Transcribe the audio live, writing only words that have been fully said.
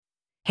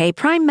Hey,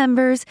 Prime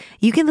members,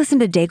 you can listen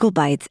to Daigle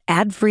Bites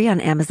ad-free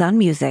on Amazon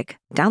Music.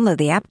 Download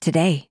the app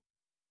today.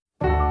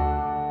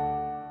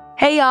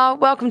 Hey, y'all.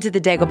 Welcome to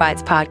the Daigle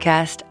Bites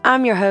podcast.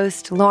 I'm your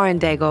host, Lauren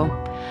Daigle.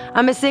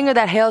 I'm a singer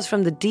that hails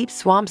from the deep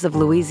swamps of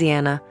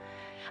Louisiana.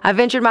 I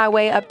ventured my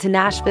way up to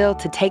Nashville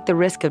to take the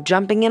risk of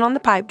jumping in on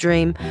the pipe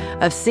dream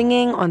of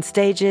singing on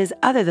stages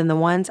other than the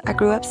ones I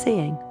grew up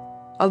seeing.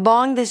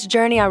 Along this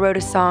journey, I wrote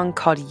a song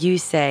called You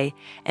Say,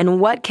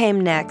 and what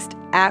came next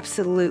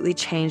absolutely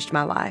changed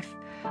my life.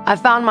 I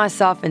found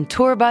myself in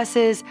tour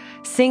buses,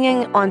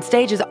 singing on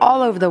stages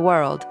all over the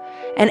world.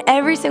 And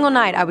every single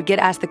night I would get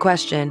asked the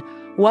question,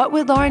 what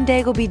would Lauren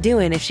Daigle be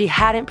doing if she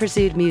hadn't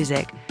pursued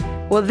music?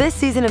 Well, this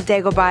season of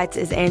Daigle Bites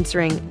is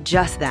answering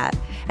just that.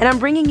 And I'm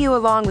bringing you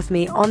along with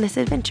me on this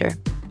adventure.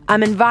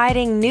 I'm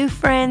inviting new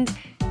friends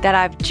that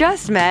I've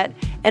just met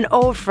and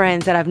old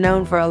friends that I've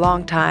known for a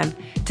long time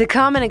to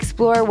come and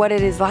explore what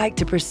it is like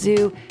to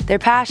pursue their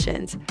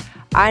passions.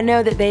 I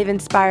know that they've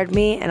inspired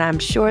me, and I'm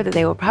sure that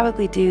they will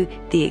probably do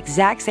the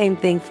exact same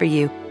thing for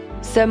you.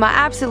 So my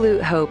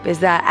absolute hope is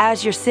that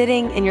as you're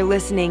sitting and you're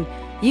listening,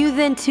 you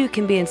then too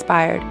can be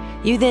inspired.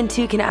 You then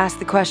too can ask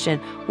the question,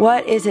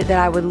 what is it that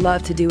I would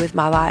love to do with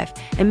my life?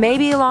 And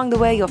maybe along the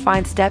way, you'll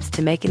find steps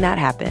to making that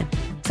happen.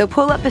 So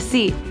pull up a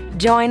seat,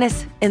 join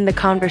us in the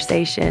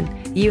conversation.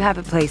 You have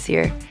a place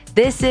here.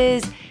 This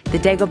is the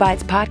Daigle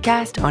Bites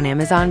podcast on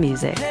Amazon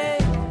Music.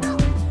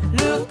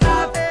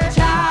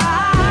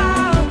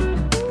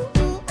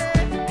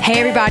 Hey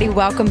everybody,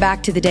 welcome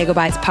back to the Daigle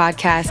Bites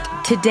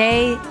podcast.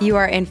 Today, you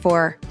are in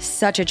for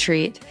such a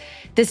treat.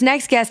 This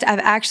next guest I've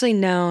actually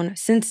known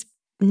since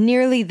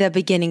nearly the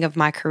beginning of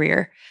my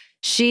career.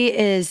 She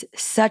is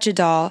such a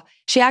doll.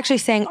 She actually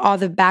sang all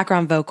the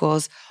background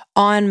vocals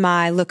on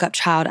my Look Up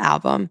Child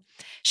album.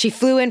 She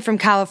flew in from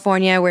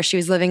California, where she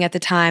was living at the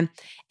time,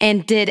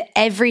 and did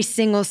every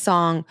single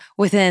song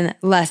within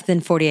less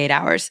than 48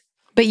 hours.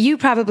 But you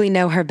probably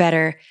know her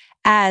better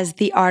as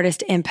the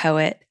artist and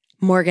poet,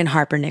 Morgan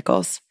Harper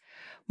Nichols.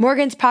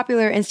 Morgan's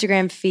popular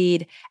Instagram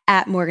feed,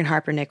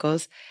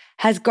 @MorganHarperNichols,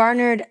 has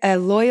garnered a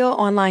loyal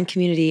online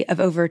community of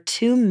over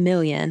 2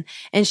 million,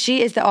 and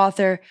she is the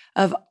author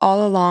of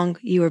All Along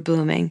You Were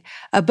Blooming,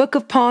 a book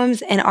of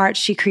poems and art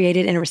she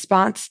created in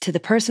response to the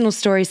personal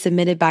stories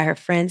submitted by her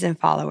friends and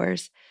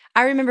followers.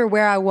 I remember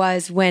where I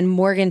was when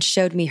Morgan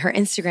showed me her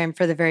Instagram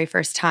for the very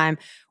first time,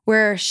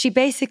 where she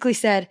basically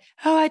said,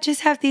 I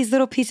just have these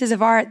little pieces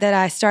of art that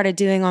I started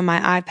doing on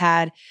my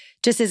iPad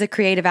just as a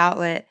creative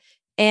outlet.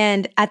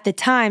 And at the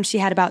time, she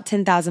had about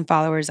 10,000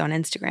 followers on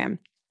Instagram.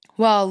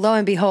 Well, lo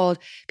and behold,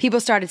 people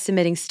started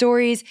submitting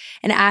stories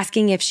and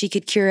asking if she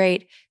could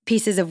curate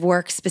pieces of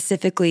work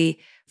specifically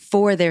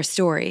for their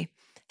story.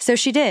 So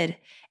she did.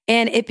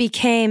 And it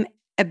became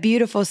a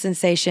beautiful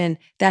sensation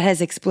that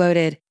has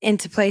exploded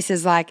into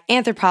places like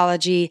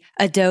Anthropologie,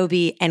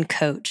 Adobe, and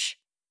Coach.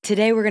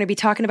 Today, we're going to be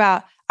talking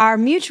about our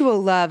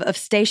mutual love of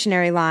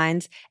stationary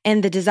lines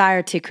and the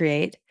desire to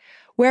create,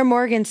 where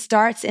Morgan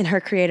starts in her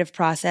creative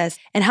process,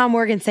 and how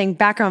Morgan sang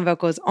background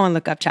vocals on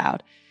Look Up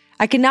Child.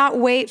 I cannot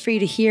wait for you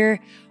to hear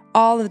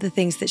all of the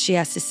things that she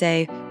has to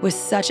say with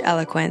such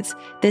eloquence.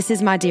 This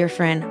is my dear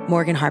friend,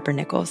 Morgan Harper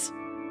Nichols.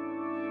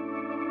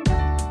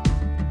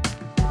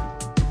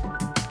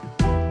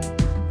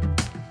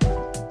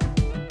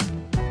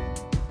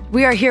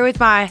 We are here with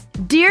my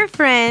dear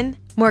friend,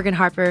 Morgan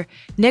Harper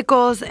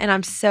Nichols, and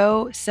I'm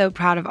so, so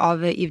proud of all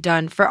that you've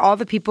done. For all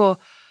the people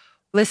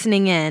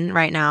listening in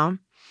right now,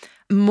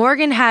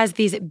 Morgan has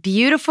these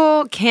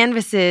beautiful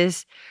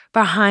canvases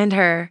behind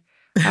her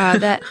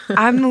that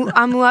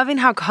I'm loving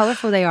how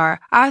colorful they are.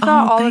 I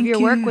thought all of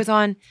your work was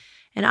on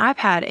an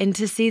iPad, and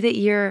to see that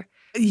you're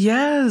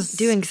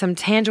doing some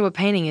tangible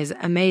painting is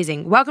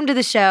amazing. Welcome to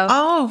the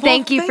show.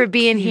 Thank you for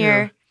being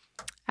here.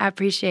 I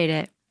appreciate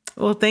it.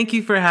 Well, thank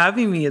you for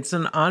having me. It's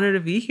an honor to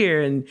be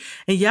here. And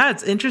yeah,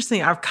 it's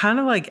interesting. I've kind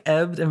of like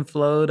ebbed and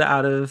flowed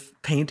out of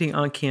painting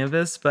on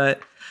canvas,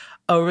 but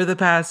over the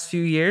past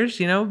few years,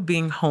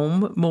 being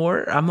home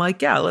more, I'm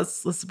like, yeah,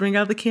 let's bring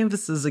out the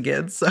canvases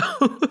again. So,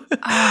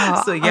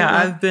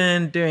 I've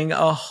been doing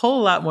a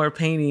whole lot more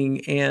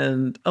painting,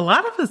 and a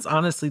lot of it's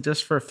honestly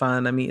just for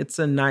fun. I mean, it's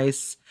a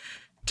nice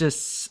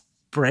just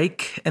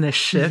break and a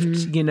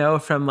shift,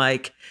 from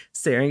like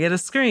staring at a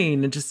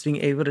screen and just being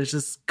able to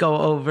just go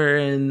over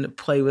and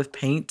play with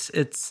paint.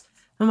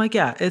 I'm like,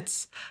 I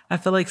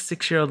feel like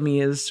 6-year-old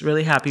me is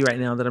really happy right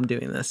now that I'm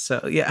doing this.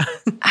 So yeah.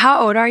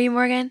 How old are you,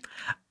 Morgan?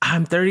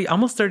 I'm 30,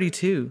 almost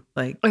 32.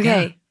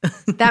 Okay. Yeah.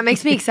 That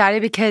makes me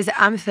excited because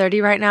I'm 30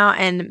 right now,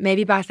 and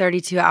maybe by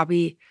 32, I'll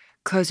be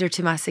closer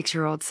to my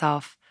 6-year-old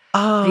self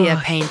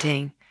via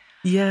painting.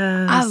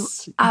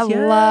 Yes. I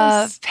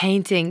love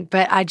painting,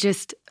 but I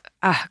just,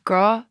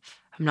 girl,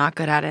 I'm not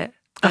good at it.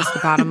 That's the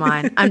bottom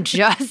line. I'm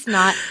just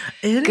not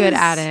good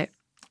at it.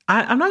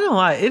 I'm not gonna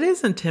lie, it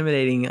is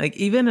intimidating. Like,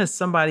 even as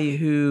somebody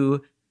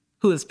who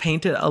has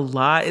painted a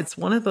lot, it's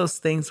one of those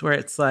things where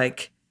it's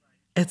like,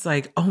 it's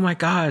like, oh my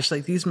gosh,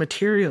 like these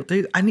materials,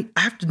 I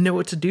have to know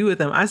what to do with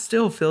them. I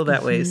still feel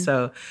that way.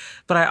 So,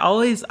 but I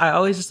always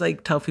just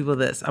like tell people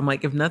this. I'm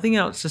like, if nothing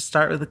else, just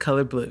start with the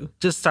color blue.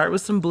 Just start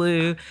with some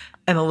blue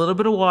and a little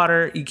bit of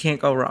water. You can't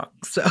go wrong.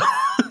 So,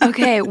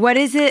 okay. What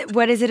is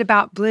it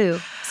about blue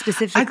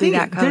specifically?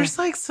 That color? There's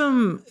like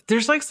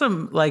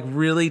some like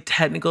really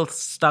technical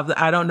stuff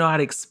that I don't know how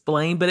to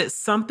explain, but it's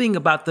something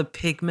about the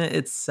pigment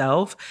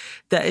itself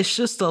that it's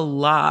just a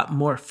lot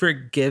more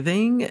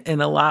forgiving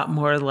and a lot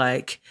more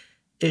like,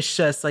 it's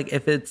just like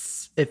if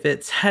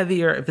it's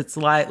heavy or if it's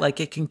light, like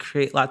it can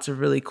create lots of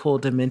really cool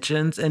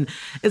dimensions. And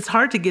it's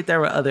hard to get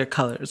there with other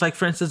colors. Like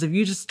for instance, if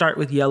you just start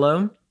with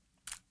yellow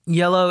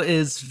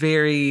is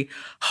very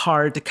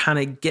hard to kind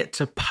of get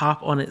to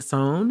pop on its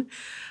own.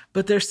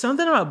 But there's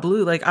something about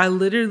blue. Like I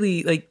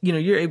literally, like, you know,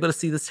 you're able to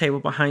see this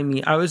table behind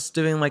me. I was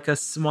doing like a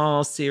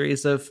small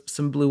series of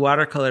some blue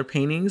watercolor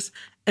paintings.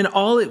 And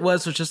all it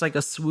was just like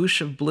a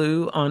swoosh of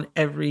blue on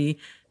every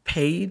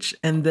page.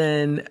 And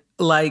then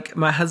like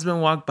my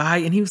husband walked by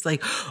and he was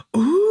like,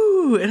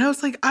 ooh. And I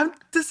was like,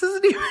 this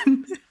isn't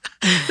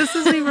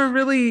even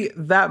really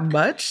that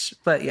much.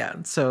 But yeah,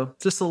 so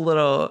just a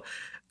little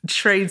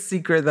trade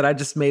secret that I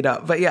just made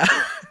up. But yeah.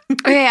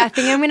 Okay, I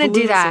think I'm going to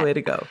do that. The way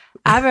to go.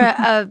 I have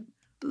a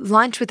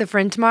lunch with a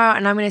friend tomorrow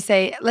and I'm going to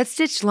say, let's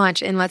ditch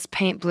lunch and let's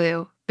paint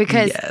blue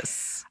because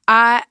yes.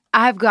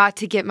 I've got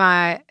to get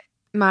my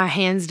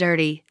hands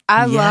dirty.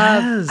 I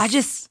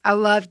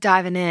love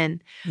diving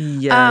in.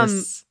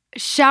 Yes.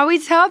 Shall we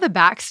tell the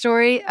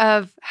backstory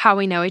of how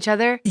we know each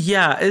other?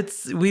 Yeah,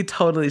 we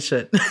totally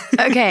should.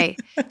 Okay.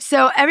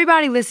 So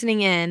everybody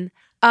listening in,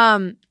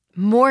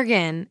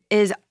 Morgan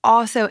is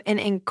also an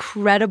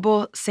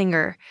incredible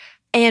singer.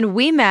 And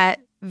we met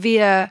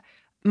via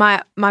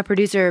my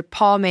producer,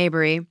 Paul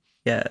Mabry.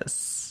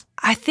 Yes.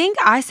 I think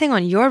I sang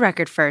on your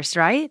record first,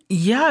 right?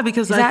 Yeah,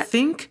 because I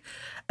think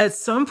at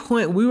some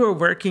point we were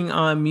working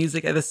on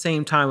music at the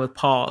same time with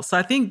Paul. So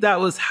I think that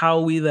was how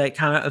we like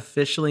kind of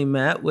officially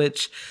met,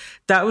 which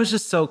that was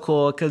just so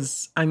cool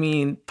because I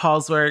mean,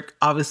 Paul's work,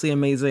 obviously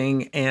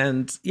amazing.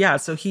 And yeah,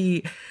 so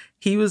he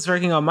was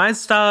working on my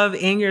stuff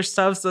and your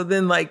stuff. So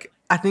then like,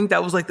 I think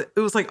that was like, it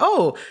was like,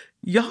 oh,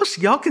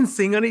 y'all can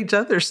sing on each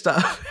other's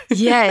stuff.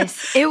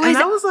 Yes. It was. And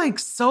that was like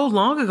so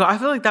long ago. I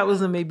feel like that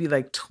was in maybe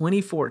like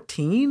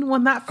 2014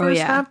 when that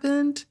first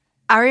happened.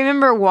 I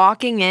remember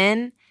walking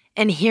in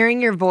and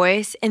hearing your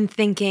voice and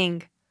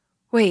thinking,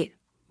 wait,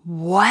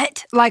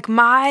 what? Like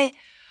my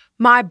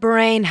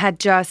brain had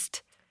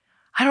just,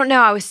 I don't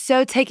know, I was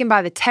so taken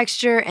by the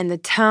texture and the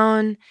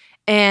tone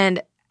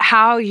and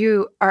how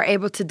you are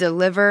able to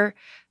deliver.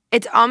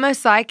 It's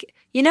almost like,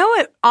 you know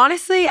what,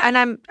 honestly, and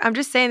I'm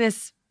just saying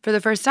this for the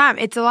first time,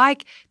 it's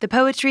like the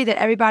poetry that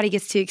everybody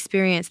gets to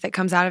experience that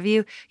comes out of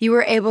you. You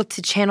were able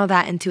to channel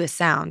that into a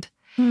sound.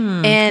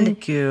 And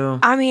thank you.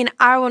 I mean,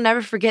 I will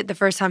never forget the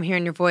first time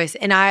hearing your voice.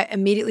 And I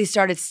immediately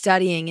started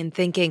studying and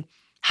thinking,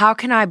 how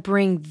can I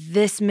bring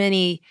this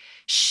many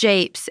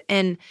shapes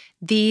and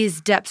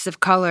these depths of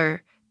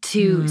color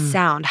to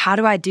sound? How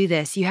do I do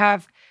this? You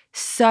have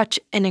such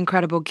an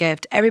incredible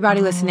gift.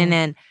 Everybody listening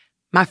in,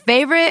 my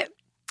favorite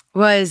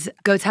was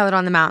Go Tell It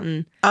on the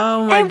Mountain.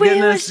 Oh my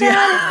goodness. We will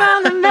shout it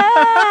from the mountain.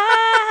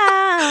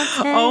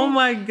 Oh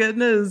my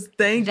goodness.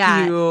 Thank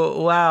you.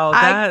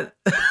 Wow.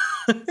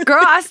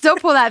 Girl, I still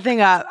pull that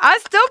thing up. I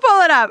still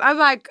pull it up. I'm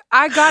like,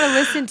 I gotta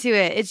listen to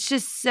it. It's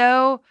just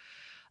so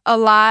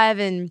alive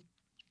and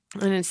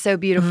it's so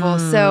beautiful.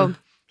 So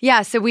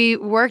yeah, so we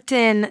worked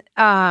in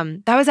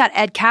that was at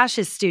Ed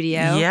Cash's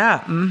studio.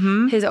 Yeah.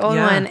 His old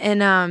one.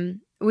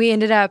 And we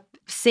ended up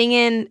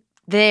singing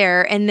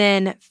there. And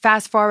then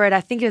fast forward,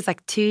 I think it was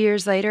like 2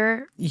 years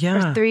later.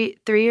 Yeah. Or three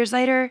years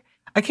later.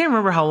 I can't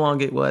remember how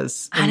long it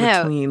was in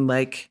between.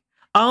 Like,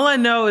 all I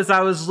know is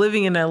I was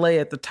living in LA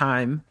at the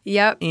time.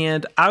 Yep.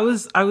 And I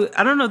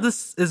don't know,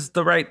 this is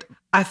the right,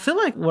 I feel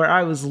like where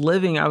I was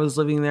living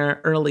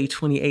there early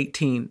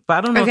 2018, but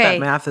I don't know if that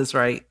math is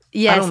right.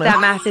 Yes,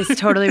 that math is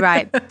totally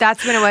right.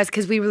 That's when it was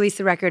because we released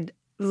the record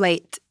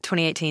late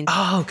 2018.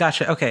 Oh,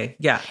 gotcha. Okay.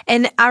 Yeah.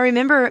 And I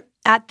remember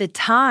at the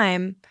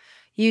time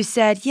you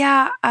said, we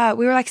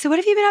were like, so what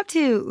have you been up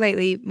to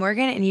lately,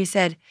 Morgan? And you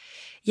said,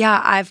 yeah,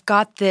 I've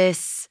got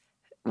this.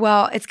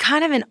 Well, it's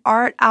kind of an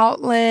art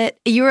outlet.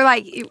 You were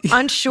like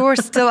unsure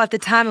still at the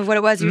time of what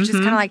it was. You were just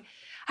kind of like,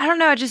 I don't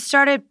know. I just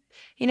started,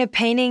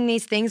 painting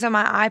these things on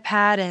my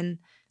iPad.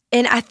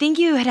 And I think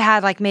you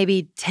had like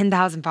maybe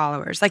 10,000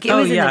 followers. Like it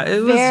was in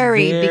the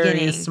very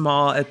beginning.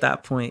 Small at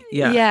that point.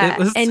 Yeah. Yeah. It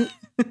was... And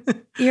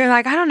you're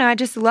like, I don't know. I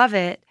just love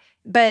it.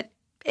 But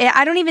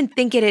I don't even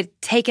think it had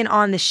taken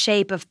on the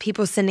shape of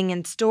people sending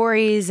in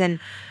stories. And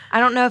I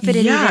don't know if it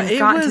had even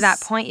gotten to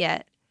that point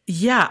yet.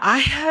 Yeah, I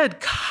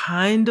had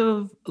kind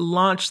of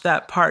launched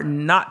that part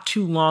not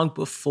too long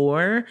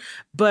before,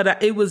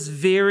 but it was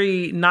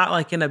very not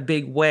like in a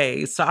big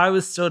way. So I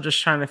was still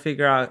just trying to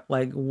figure out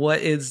like,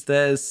 what is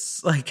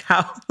this? Like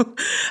how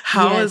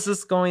is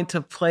this going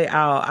to play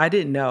out? I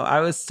didn't know. I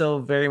was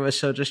still very much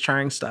so just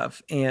trying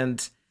stuff.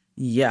 And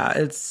yeah,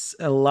 it's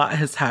a lot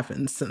has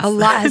happened since A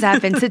lot has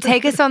happened. So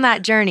take us on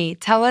that journey.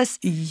 Tell us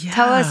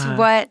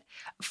what,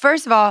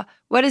 first of all,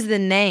 what is the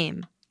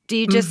name? Do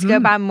you just go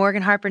by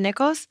Morgan Harper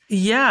Nichols?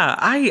 Yeah,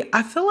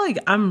 I feel like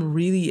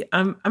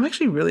I'm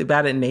actually really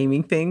bad at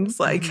naming things,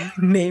 like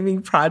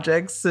naming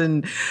projects.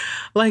 And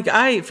like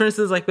for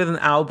instance, like with an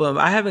album,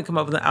 I haven't come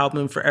up with an album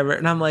in forever.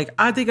 And I'm like,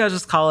 I think I'll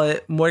just call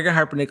it Morgan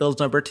Harper Nichols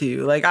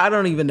 #2. Like, I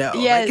don't even know.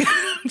 Yes. Like,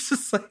 it's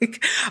just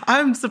like,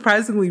 I'm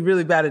surprisingly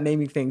really bad at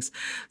naming things.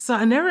 So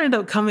I never end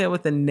up coming up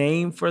with a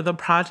name for the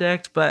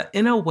project, but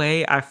in a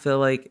way, I feel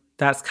like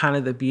that's kind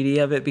of the beauty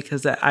of it,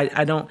 because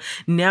I don't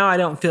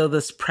feel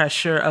this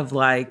pressure of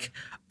like,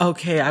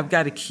 okay, I've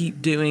got to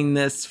keep doing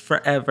this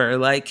forever.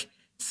 Like,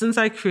 since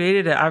I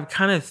created it, I've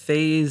kind of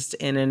phased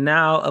in and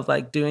out of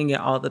like doing it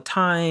all the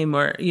time,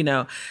 or,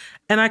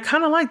 and I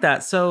kind of like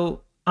that.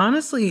 So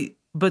honestly,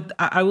 but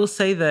I will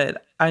say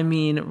that, I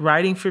mean,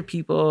 writing for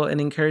people and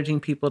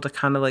encouraging people to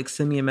kind of like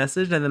send me a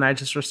message and then I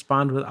just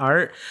respond with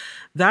art,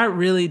 that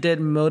really did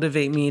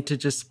motivate me to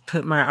just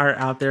put my art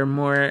out there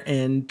more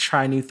and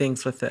try new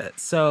things with it.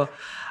 So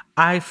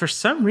I, for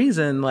some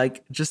reason,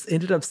 like just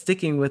ended up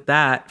sticking with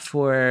that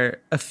for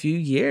a few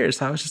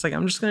years. I was just like,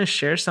 I'm just going to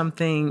share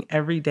something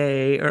every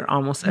day or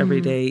almost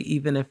every day,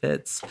 even if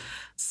it's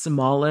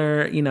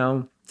smaller,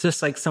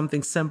 just like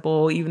something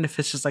simple, even if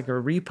it's just like a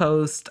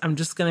repost. I'm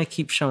just going to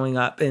keep showing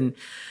up and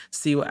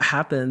see what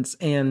happens.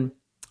 And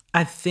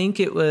I think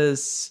it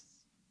was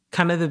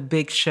kind of the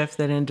big shift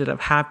that ended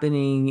up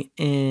happening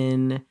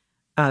in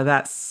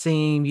that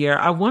same year.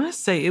 I want to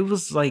say it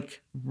was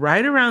like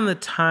right around the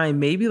time,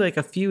 maybe like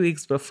a few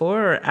weeks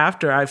before or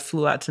after I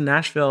flew out to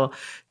Nashville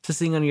to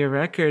sing on your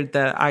record,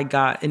 that I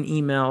got an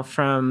email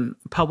from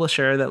a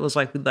publisher that was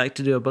like, we'd like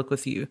to do a book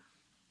with you.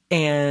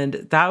 And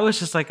that was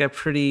just like a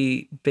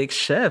pretty big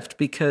shift,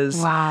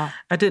 because I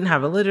didn't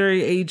have a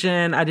literary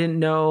agent. I didn't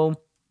know.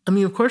 I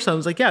mean, of course, I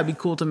was like, yeah, it'd be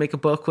cool to make a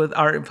book with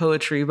art and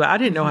poetry, but I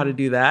didn't know how to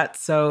do that.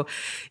 So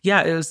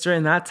yeah, it was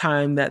during that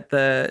time that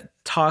the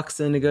talks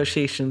and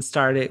negotiations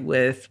started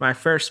with my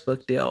first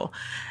book deal.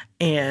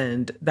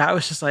 And that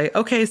was just like,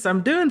 okay, so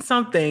I'm doing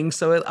something.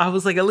 So I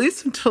was like, at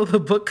least until the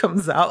book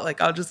comes out,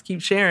 like I'll just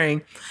keep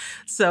sharing.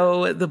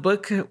 So the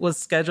book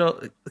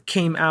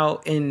came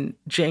out in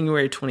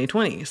January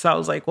 2020. So I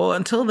was like, well,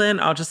 until then,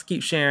 I'll just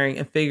keep sharing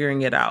and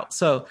figuring it out.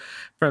 So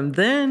from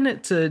then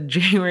to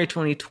January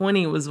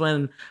 2020 was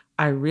when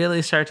I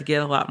really started to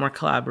get a lot more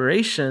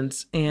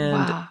collaborations,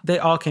 and they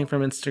all came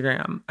from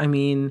Instagram. I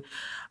mean,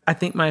 I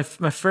think my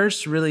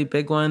first really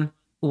big one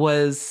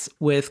was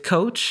with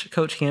Coach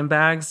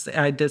Handbags.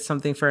 I did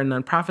something for a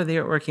nonprofit they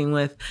were working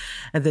with,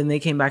 and then they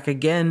came back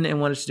again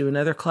and wanted to do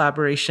another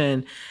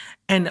collaboration.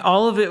 And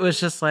all of it was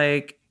just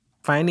like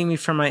finding me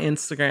from my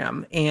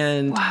Instagram.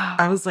 And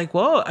I was like,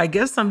 whoa, I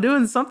guess I'm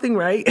doing something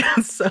right.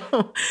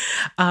 So,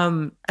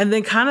 and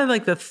then kind of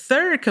like the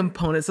third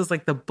component, so it's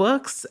like the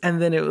books,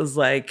 and then it was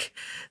like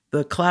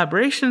the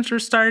collaborations were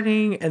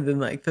starting. And then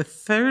like the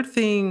third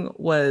thing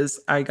was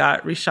I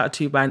got reached out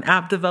to by an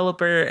app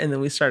developer, and then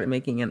we started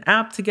making an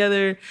app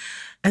together.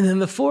 And then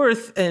the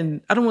fourth,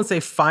 and I don't want to say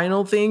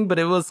final thing, but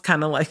it was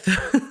kind of like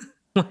the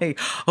like,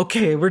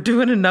 okay, we're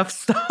doing enough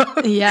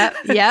stuff. Yep.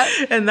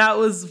 And that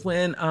was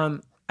when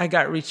I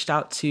got reached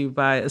out to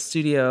by a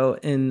studio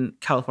in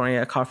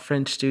California called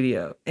French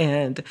Studio.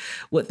 And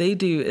what they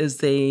do is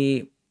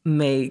they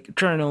make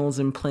journals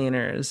and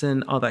planners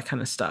and all that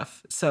kind of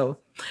stuff. So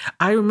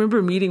I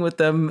remember meeting with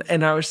them,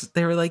 and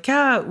they were like,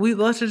 yeah, we'd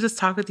love to just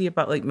talk with you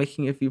about like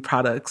making a few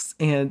products.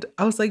 And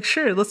I was like,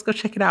 sure, let's go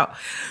check it out.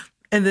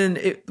 And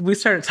then we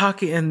started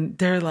talking, and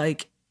they're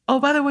like, oh,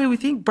 by the way, we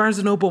think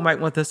Barnes & Noble might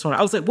want this one.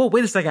 I was like, whoa,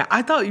 wait a second.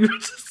 I thought you were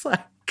just like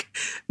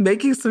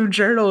making some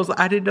journals.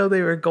 I didn't know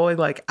they were going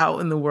like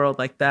out in the world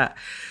like that.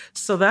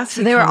 So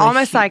they were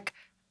almost like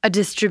a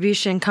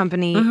distribution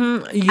company at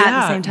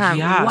the same time.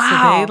 Yeah. Wow.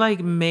 So they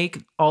like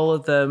make all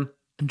of the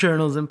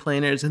journals and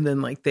planners, and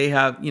then like they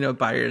have,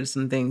 buyers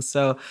and things.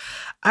 So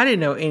I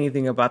didn't know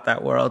anything about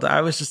that world. I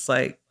was just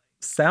like,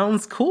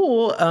 sounds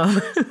cool.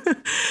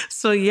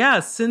 So yeah,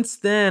 since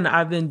then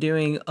I've been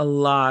doing a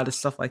lot of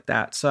stuff like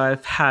that. So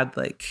I've had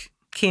like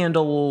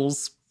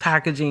candles,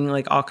 packaging,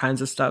 like all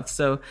kinds of stuff.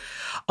 So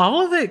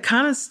all of it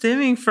kind of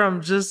stemming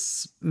from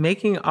just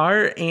making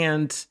art.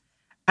 And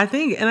I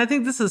think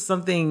this is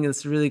something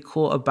that's really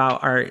cool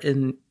about art.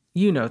 And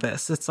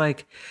this, it's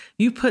like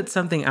you put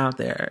something out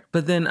there,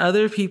 but then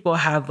other people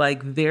have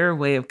like their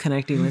way of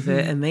connecting with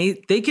it. And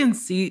they can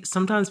see,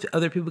 sometimes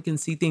other people can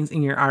see things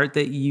in your art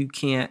that you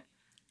can't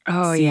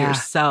see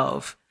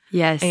yourself.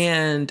 Yes.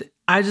 And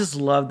I just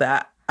love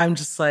that. I'm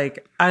just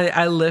like,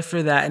 I live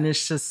for that. And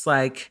it's just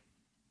like,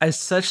 it's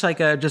such like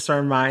just a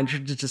reminder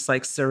to just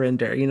like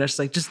surrender, just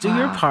like, just do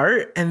your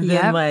part. And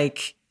then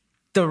like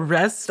the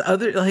rest,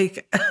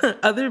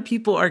 other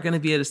people are going to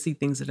be able to see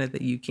things in it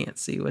that you can't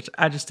see, which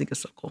I just think is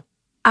so cool.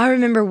 I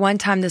remember one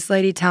time this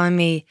lady telling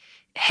me,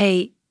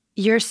 hey,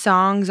 your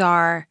songs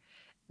are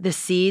the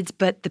seeds,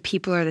 but the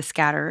people are the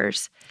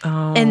scatterers.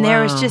 Oh, and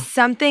there was just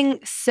something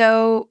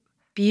so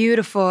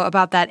beautiful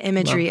about that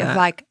imagery of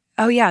like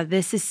oh yeah,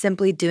 this is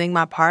simply doing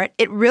my part,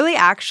 it really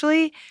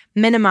actually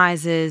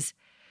minimizes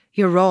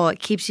your role. It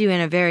keeps you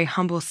in a very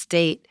humble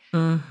state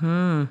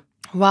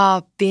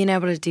while being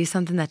able to do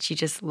something that you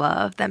just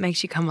love, that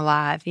makes you come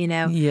alive, you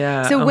know?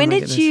 Yeah. So Oh when my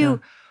did goodness,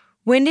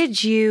 when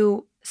did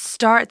you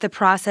start the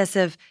process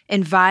of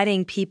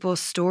inviting people's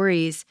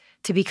stories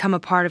to become a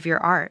part of your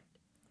art?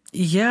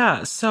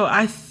 Yeah. So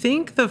I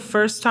think the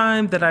first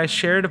time that I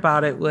shared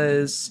about it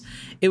was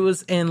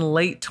in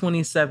late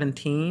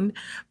 2017,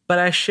 but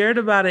I shared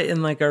about it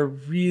in like a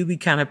really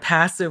kind of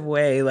passive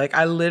way. Like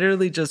I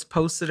literally just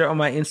posted it on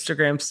my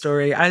Instagram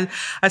story. I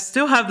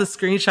still have the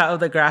screenshot of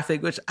the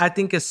graphic, which I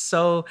think is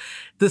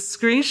the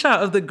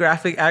screenshot of the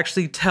graphic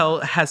actually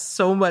has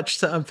so much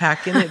to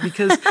unpack in it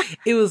because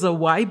it was a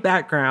white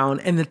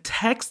background and the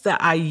text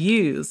that I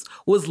used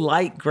was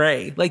light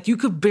gray. Like you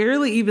could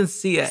barely even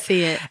see it.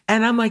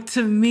 And I'm like,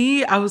 to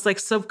me, I was like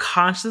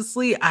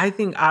subconsciously, I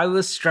think I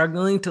was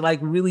struggling to like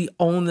really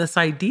own this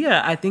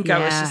idea. I think I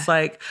was just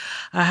like,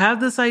 I have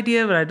this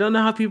idea, but I don't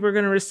know how people are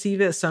going to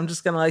receive it. So I'm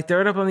just going to like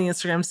throw it up on the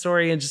Instagram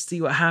story and just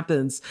see what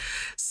happens.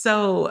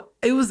 So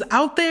it was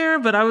out there,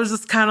 but I was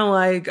just kind of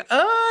like, oh,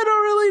 I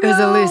don't really know. It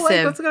was elusive.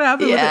 Like, what's going to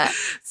happen with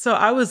it? So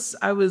I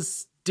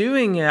was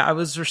doing it. I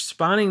was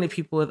responding to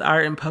people with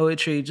art and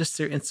poetry just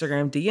through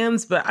Instagram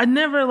DMs, but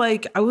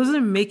I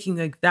wasn't making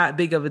like that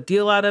big of a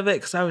deal out of it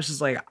because I was just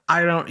like,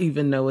 I don't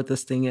even know what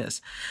this thing is.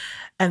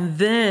 And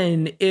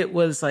then it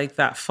was like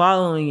that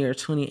following year,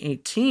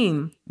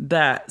 2018,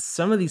 that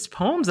some of these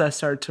poems I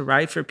started to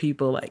write for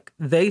people, like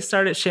they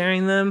started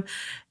sharing them.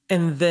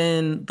 And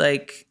then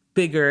like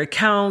bigger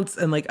accounts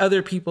and like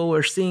other people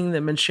were seeing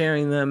them and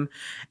sharing them.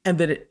 And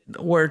then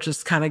word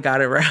just kind of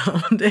got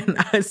around and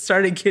I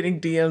started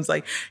getting DMs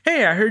like,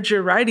 hey, I heard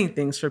you're writing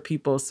things for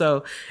people.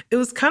 So it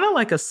was kind of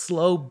like a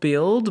slow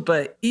build.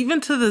 But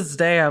even to this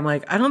day, I'm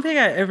like, I don't think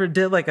I ever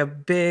did like a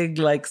big,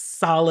 like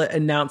solid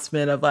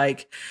announcement of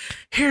like,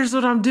 here's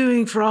what I'm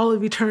doing for all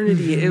of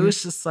eternity. It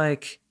was just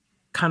like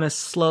kind of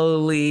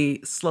slowly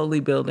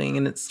building,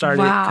 and it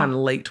started kind of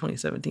late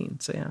 2017.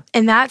 So yeah.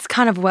 And that's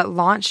kind of what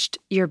launched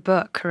your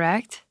book,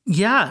 correct?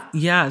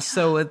 Yeah.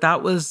 So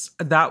that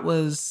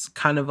was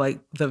kind of like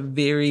the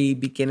very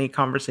beginning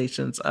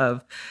conversations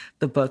of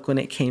the book when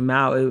it came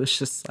out. It was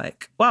just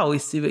like, wow, we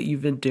see what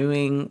you've been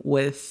doing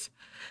with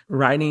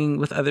writing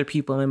with other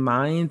people in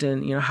mind,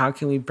 and you know, how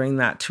can we bring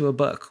that to a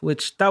book?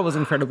 Which that was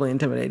incredibly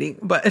intimidating,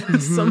 but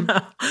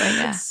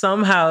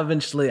somehow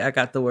eventually I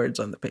got the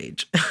words on the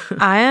page.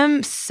 I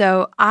am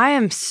so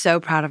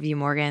proud of you,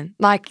 Morgan.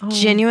 Like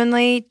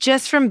genuinely,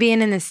 just from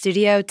being in the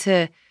studio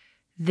to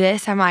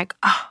this, I'm like,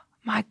 oh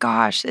my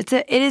gosh, it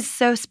is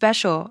so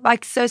special.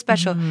 Like so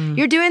special.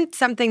 You're doing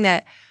something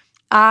that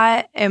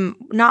I am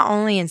not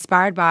only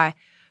inspired by,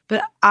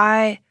 but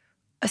I've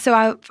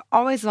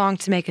always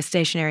longed to make a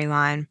stationery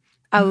line.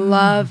 I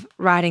love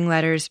writing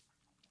letters.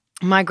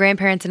 My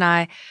grandparents and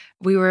I,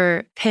 we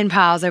were pen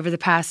pals over the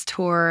past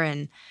tour,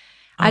 and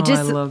I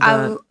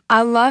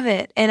love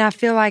it. And I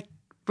feel like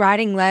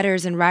writing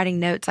letters and writing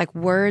notes, like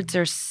words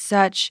are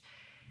such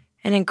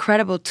an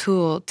incredible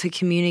tool to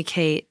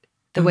communicate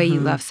the way you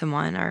love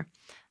someone or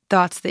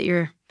thoughts that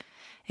you're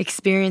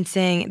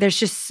experiencing. There's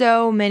just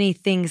so many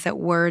things that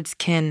words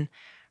can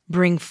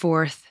bring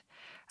forth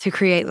to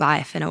create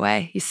life in a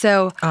way.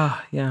 So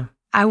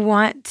I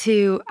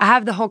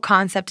have the whole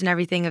concept and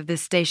everything of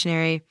this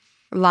stationery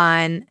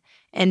line,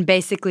 and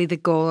basically the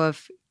goal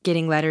of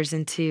getting letters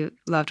into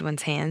loved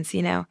ones' hands,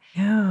 you know?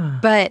 Yeah.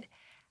 But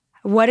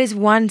what is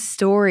one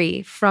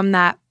story from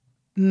that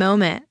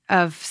moment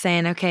of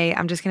saying, okay,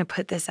 I'm just going to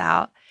put this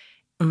out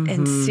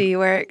and see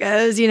where it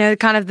goes, you know,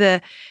 kind of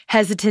the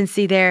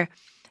hesitancy there,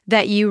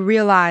 that you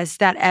realize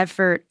that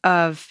effort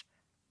of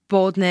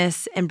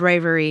boldness and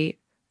bravery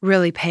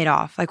really paid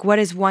off? Like, what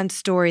is one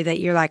story that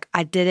you're like,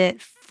 I did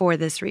it for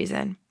this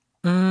reason?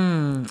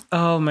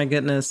 Oh my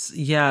goodness.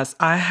 Yes.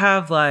 I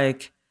have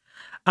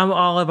I'm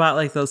all about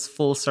like those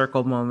full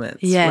circle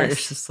moments where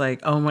it's just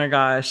like, oh my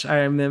gosh, I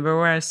remember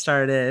where I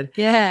started.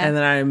 Yeah. And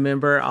then I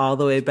remember all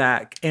the way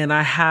back. And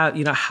I have,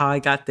 you know, how I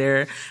got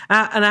there.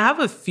 And I have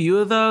a few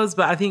of those,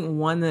 but I think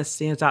one that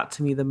stands out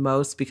to me the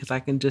most because I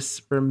can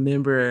just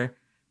remember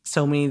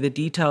so many of the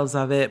details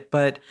of it.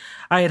 But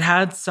I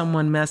had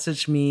someone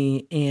message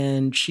me,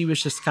 and she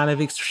was just kind of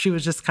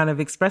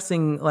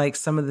expressing like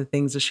some of the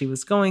things that she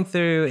was going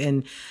through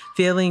and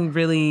feeling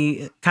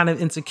really kind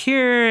of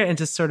insecure and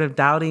just sort of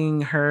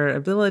doubting her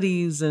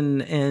abilities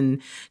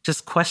and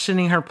just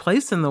questioning her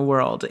place in the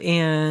world.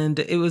 And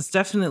it was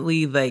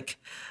definitely like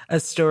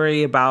a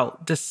story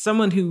about just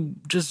someone who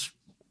just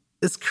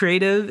is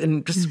creative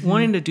and just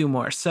wanting to do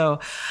more. So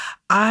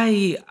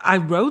I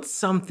wrote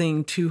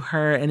something to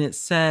her, and it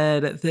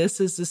said, this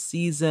is the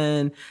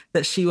season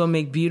that she will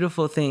make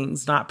beautiful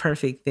things, not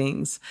perfect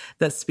things,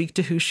 that speak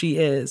to who she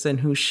is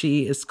and who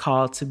she is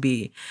called to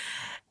be.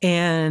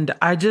 And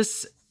I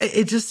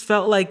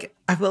felt like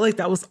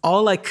that was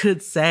all I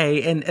could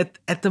say. And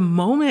at the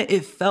moment,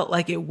 it felt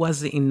like it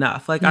wasn't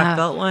enough. Like I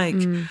felt like,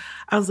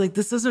 I was like,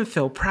 this doesn't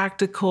feel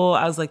practical.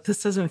 I was like,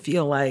 this doesn't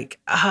feel like,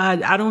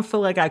 I don't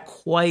feel like I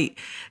quite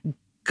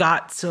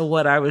got to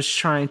what I was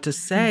trying to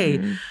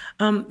say.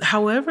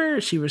 However,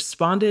 she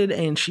responded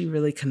and she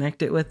really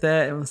connected with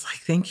it and was like,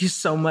 thank you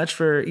so much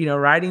for,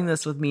 writing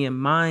this with me in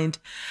mind.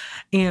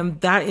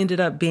 And that ended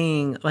up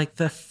being like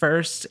the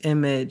first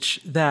image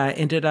that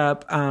ended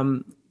up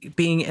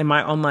being in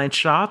my online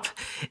shop.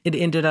 It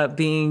ended up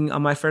being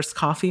on my first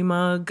coffee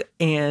mug,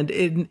 and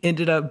it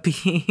ended up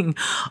being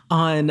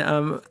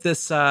on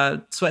this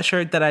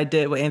sweatshirt that I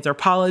did with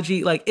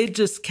Anthropologie. Like, it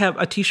just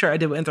kept a t-shirt I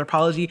did with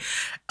Anthropologie.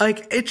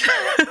 Like, it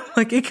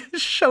like it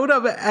showed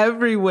up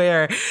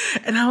everywhere.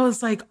 And I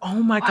was like,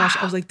 oh my gosh.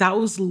 I was like, that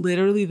was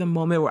literally the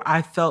moment where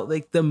I felt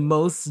like the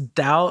most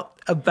doubt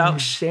about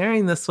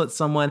sharing this with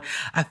someone.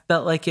 I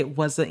felt like it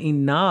wasn't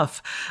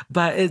enough.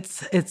 But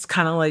it's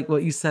kind of like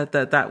what you said,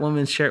 that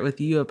woman shared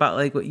with you about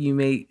like what you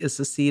make is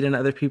the seed and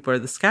other people are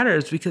the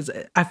scatterers, because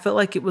I felt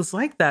like it was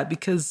like that,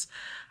 because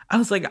I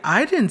was like,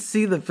 I didn't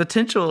see the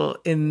potential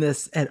in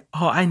this at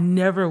all. I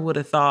never would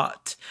have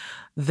thought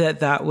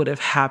that would have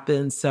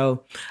happened.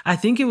 So I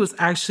think it was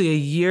actually a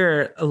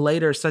year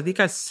later. So I think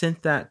I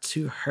sent that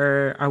to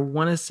her, I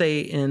want to say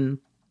in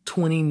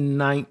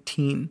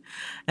 2019.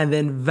 And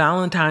then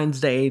Valentine's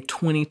Day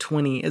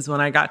 2020 is when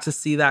I got to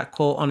see that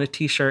quote on a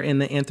t-shirt in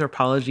the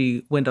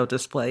Anthropologie window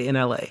display in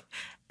LA.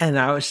 And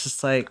I was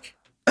just like,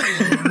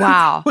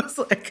 wow.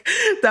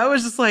 that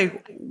was just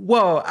like,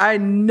 whoa, I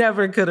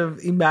never could have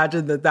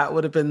imagined that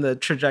would have been the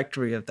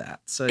trajectory of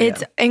that. So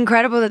it's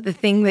incredible that the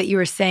thing that you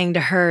were saying to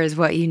her is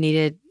what you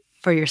needed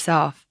for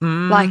yourself.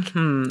 Like,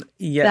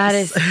 yes. That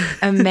is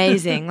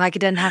amazing. Like, it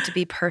doesn't have to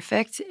be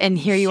perfect. And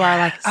here you are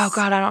like, oh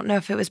God, I don't know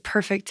if it was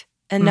perfect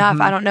enough.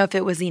 I don't know if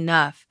it was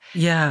enough.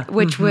 Yeah.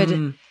 Which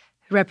would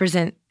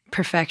represent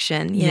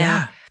perfection, you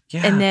know?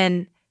 Yeah. And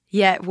then,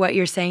 yet what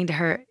you're saying to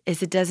her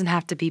is it doesn't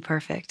have to be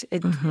perfect.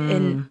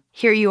 And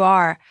here you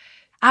are.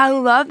 I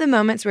love the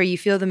moments where you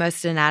feel the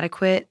most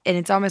inadequate, and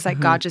it's almost like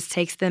God just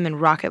takes them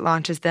and rocket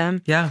launches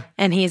them. Yeah.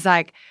 And he's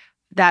like,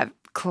 that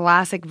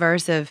classic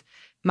verse of,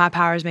 my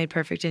power is made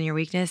perfect in your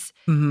weakness.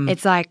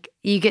 It's like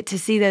you get to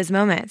see those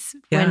moments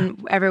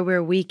whenever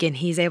we're weak, and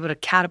he's able to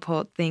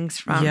catapult things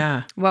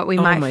from what we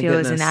might feel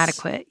is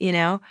inadequate, you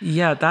know?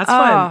 Yeah, that's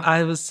why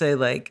I would say,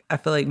 like, I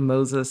feel like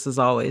Moses is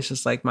always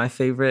just like my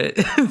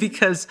favorite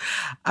because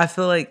I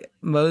feel like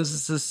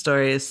Moses'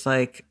 story is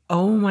like,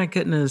 oh my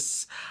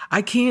goodness,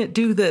 I can't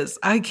do this.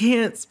 I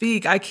can't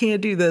speak. I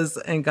can't do this.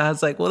 And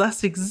God's like, well,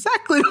 that's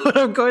exactly what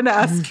I'm going to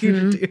ask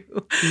you to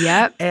do.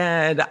 Yep.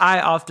 And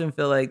I often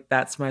feel like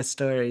that's my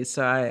story.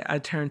 So I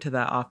turn to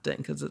that often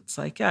because it's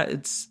like,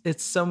 it's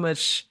so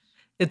much,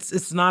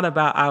 it's not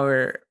about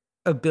our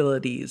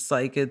abilities.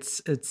 Like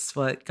it's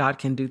what God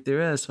can do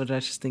through us, which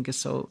I just think is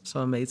so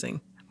amazing.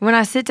 When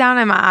I sit down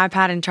on my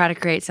iPad and try to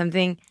create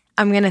something,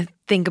 I'm going to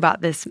think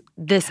about this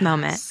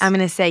moment. I'm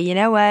going to say, you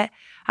know what?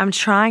 I'm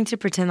trying to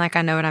pretend like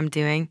I know what I'm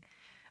doing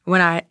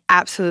when I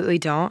absolutely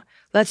don't.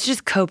 Let's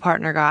just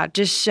co-partner God.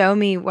 Just show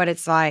me what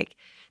it's like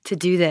to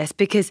do this,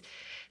 because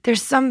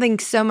there's something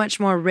so much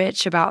more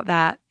rich about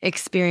that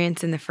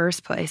experience in the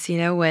first place, you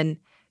know, when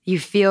you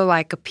feel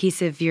like a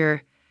piece of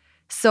your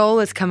soul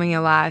is coming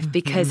alive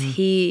because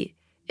he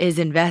is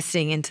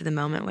investing into the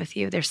moment with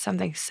you. There's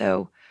something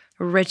so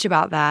rich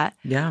about that.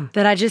 Yeah.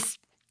 That I just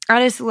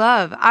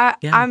love.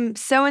 I'm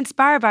so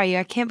inspired by you.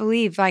 I can't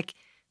believe like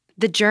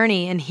the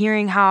journey and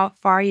hearing how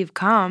far you've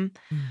come.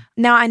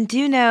 Now, I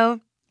do know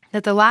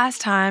that the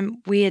last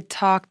time we had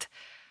talked,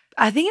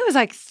 I think it was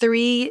like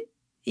 3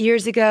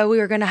 years ago, we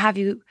were going to have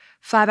you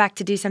fly back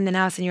to do something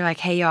else. And you're like,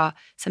 hey, y'all,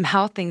 some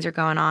health things are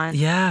going on.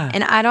 Yeah.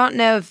 And I don't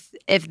know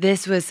if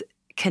this was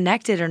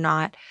connected or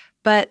not,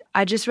 but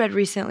I just read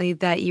recently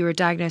that you were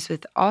diagnosed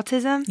with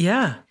autism.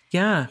 Yeah.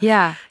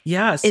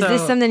 Is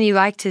this something you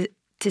like to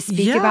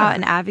speak about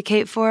and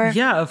advocate for?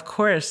 Yeah, of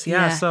course.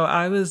 Yeah. So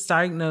I was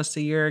diagnosed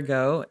a year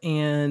ago,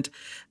 and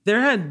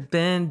there had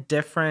been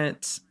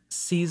different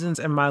seasons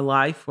in my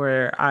life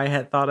where I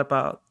had thought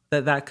about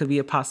that could be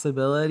a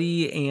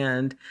possibility.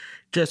 And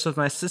just with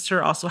my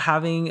sister also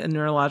having a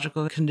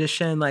neurological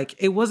condition, like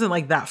it wasn't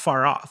like that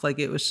far off. Like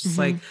it was just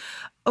like,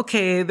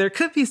 okay, there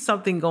could be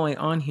something going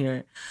on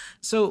here.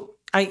 So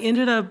I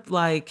ended up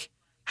like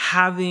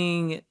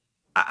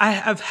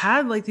I've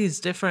had like these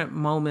different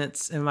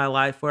moments in my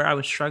life where I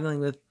was struggling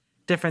with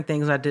different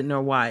things. I didn't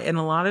know why. And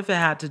a lot of it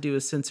had to do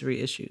with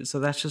sensory issues. So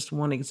that's just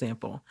one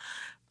example.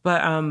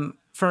 But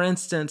for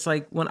instance,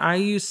 like when I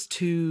used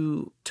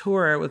to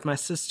tour with my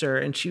sister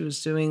and she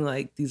was doing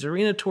like these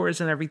arena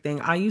tours and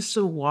everything, I used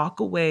to walk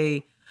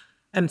away,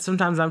 and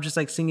sometimes I'm just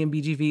like singing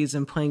BGVs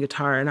and playing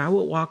guitar, and I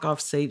would walk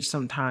off stage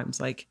sometimes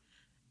like,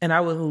 and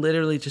I would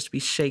literally just be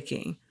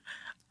shaking.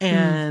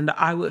 And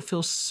I would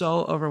feel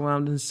so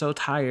overwhelmed and so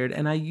tired.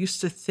 And I used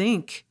to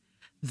think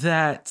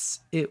that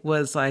it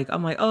was like,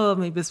 I'm like, oh,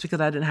 maybe it's because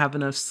I didn't have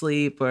enough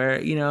sleep, or,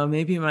 you know,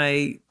 maybe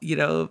my, you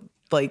know,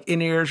 like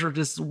in-ears were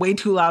just way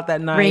too loud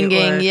that night.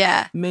 Ringing,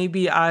 or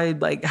maybe I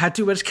like had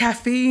too much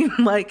caffeine.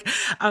 Like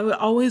I would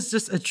always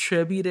just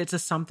attribute it to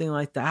something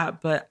like that.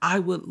 But I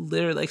would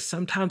literally, like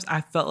sometimes I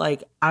felt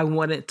like I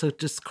wanted to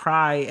just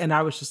cry, and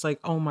I was just like,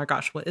 oh my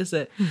gosh, what is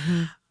it?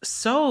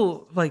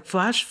 So like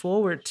flash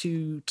forward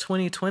to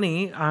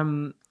 2020,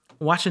 I'm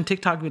watching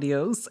TikTok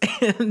videos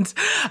and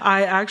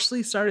I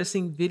actually started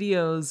seeing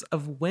videos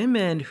of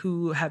women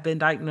who have been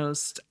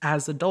diagnosed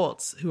as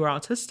adults who are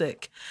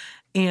autistic.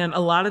 And a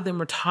lot of them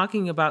were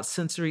talking about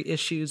sensory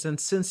issues and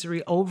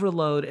sensory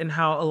overload, and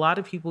how a lot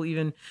of people,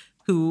 even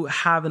who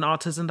have an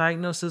autism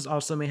diagnosis,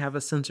 also may have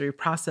a sensory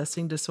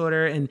processing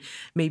disorder, and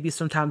maybe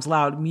sometimes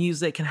loud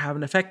music can have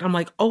an effect. I'm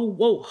like, oh,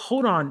 whoa,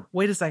 hold on,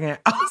 wait a second.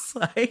 I was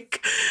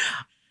like,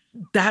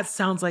 that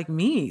sounds like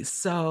me.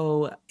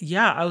 So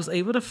yeah, I was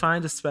able to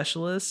find a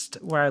specialist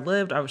where I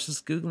lived. I was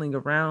just Googling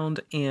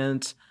around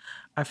and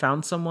I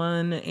found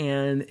someone,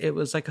 and it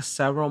was like a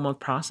several month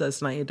process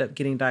and I ended up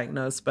getting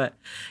diagnosed. But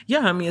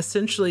yeah, I mean,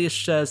 essentially it's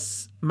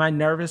just my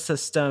nervous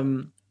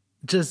system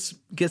just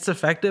gets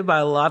affected by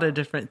a lot of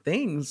different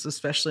things,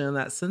 especially on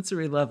that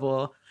sensory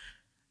level.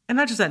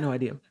 And I just had no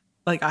idea.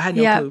 Like I had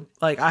no clue.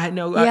 Like I had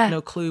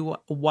no clue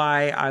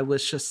why I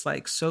was just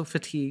like so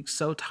fatigued,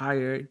 so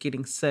tired,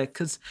 getting sick.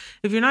 Because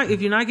if you're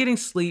not getting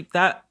sleep,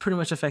 that pretty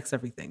much affects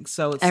everything.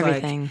 So it's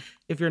everything. Like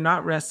if you're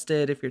not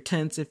rested, if you're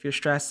tense, if you're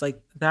stressed,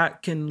 like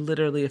that can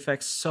literally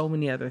affect so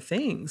many other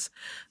things.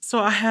 So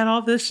I had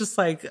all this just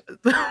like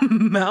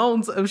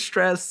mounds of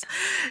stress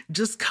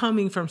just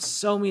coming from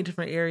so many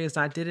different areas.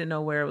 And I didn't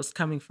know where it was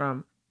coming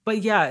from.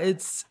 But yeah,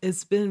 it's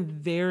been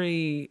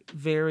very,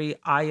 very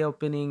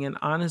eye-opening. And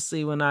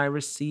honestly, when I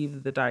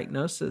received the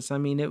diagnosis, I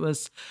mean,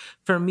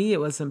 for me, it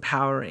was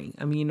empowering.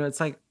 I mean, it's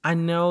like, I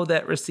know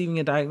that receiving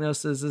a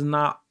diagnosis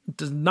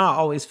does not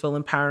always feel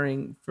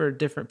empowering for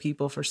different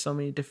people for so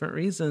many different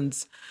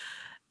reasons.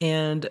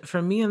 And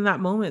for me in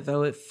that moment,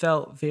 though, it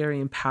felt very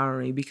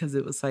empowering because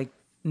it was like,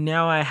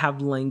 now I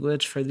have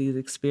language for these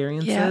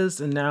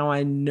experiences, and now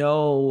I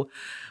know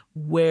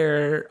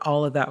where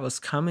all of that was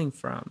coming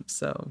from.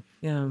 So,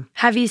 yeah.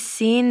 Have you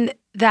seen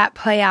that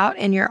play out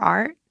in your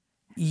art?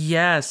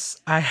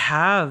 Yes, I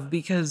have,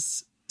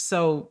 because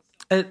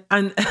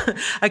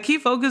I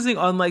keep focusing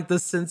on like the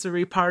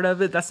sensory part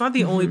of it. That's not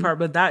the only part,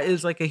 but that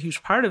is like a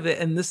huge part of it.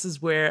 And this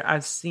is where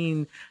I've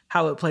seen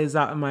how it plays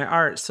out in my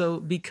art.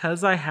 So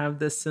because I have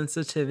this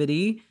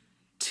sensitivity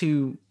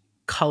to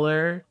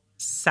color,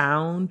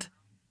 sound,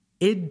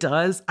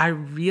 I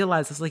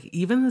realize it's like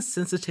even the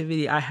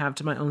sensitivity I have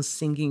to my own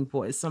singing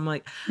voice. I'm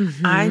like,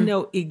 I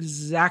know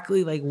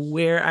exactly like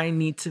where I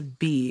need to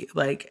be,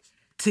 like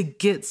to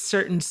get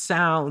certain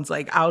sounds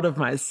like out of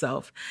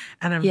myself.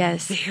 And I'm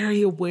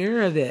very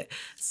aware of it.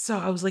 So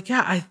I was like,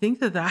 yeah, I think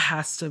that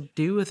has to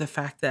do with the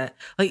fact that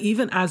like,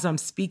 even as I'm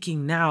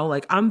speaking now,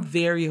 like I'm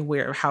very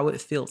aware of how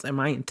it feels in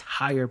my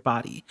entire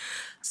body.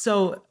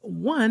 So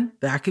one,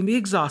 that can be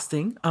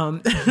exhausting.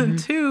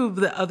 Two,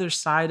 the other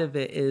side of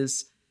it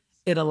is,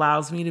 it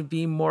allows me to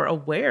be more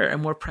aware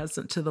and more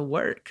present to the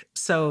work.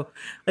 So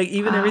like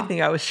even everything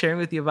I was sharing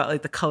with you about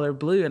like the color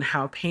blue and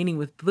how painting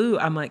with blue,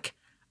 I'm like,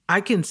 I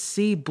can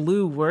see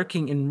blue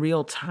working in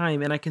real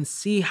time, and I can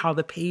see how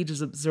the page is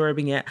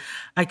absorbing it.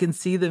 I can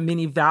see the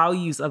many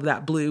values of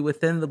that blue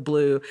within the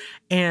blue,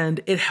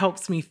 and it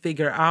helps me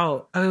figure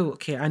out, oh,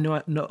 okay, I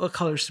know what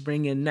colors to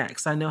bring in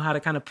next. I know how to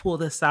kind of pull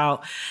this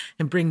out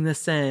and bring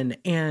this in.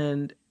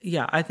 And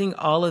yeah, I think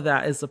all of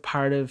that is a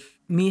part of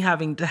me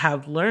having to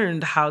have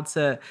learned how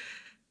to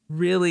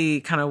really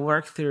kind of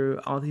work through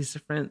all these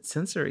different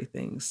sensory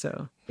things.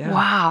 So, yeah.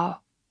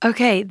 Wow.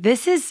 Okay,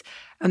 this is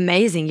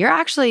amazing. You're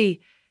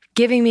actually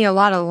giving me a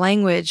lot of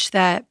language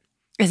that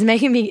is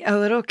making me a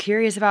little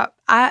curious about.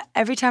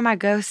 Every time I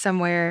go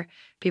somewhere,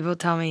 people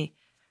tell me,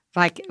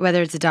 like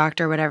whether it's a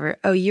doctor or whatever,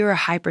 oh, you're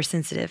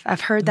hypersensitive.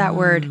 I've heard that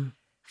word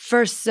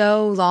for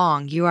so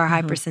long. You are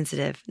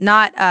hypersensitive,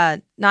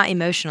 not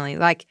emotionally.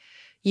 Like,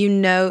 you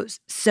know,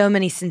 so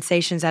many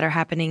sensations that are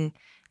happening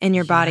in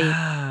your body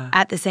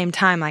at the same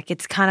time. Like,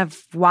 it's kind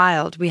of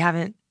wild. We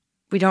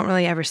don't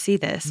really ever see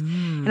this.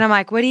 And I'm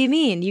like, what do you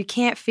mean? You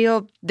can't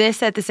feel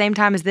this at the same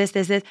time as this.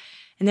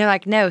 And they're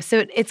like, no.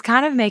 So it's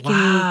kind of making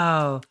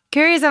me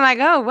curious. I'm like,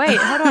 oh, wait,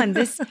 hold on.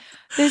 This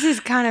is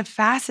kind of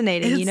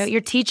fascinating. You know,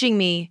 you're teaching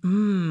me a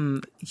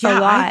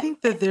lot. I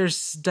think that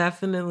there's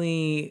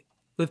definitely,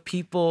 with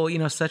people, you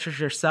know, such as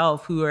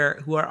yourself who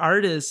are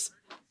artists,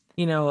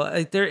 you know,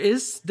 like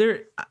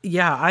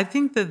I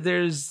think that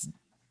there's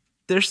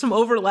some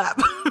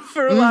overlap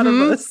for a lot of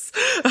us.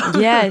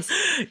 Yes.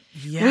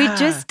 We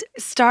just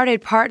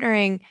started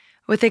partnering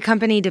with a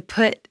company to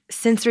put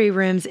sensory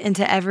rooms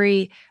into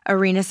every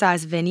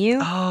arena-sized venue.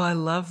 Oh, I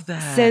love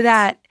that. So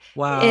that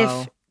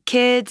if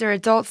kids or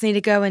adults need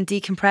to go and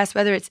decompress,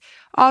 whether it's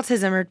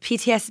autism or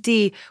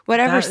PTSD,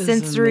 whatever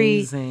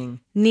sensory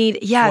need.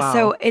 Yeah,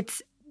 so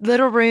it's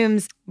little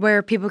rooms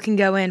where people can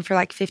go in for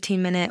like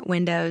 15-minute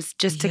windows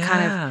just to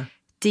kind of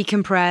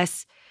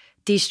decompress,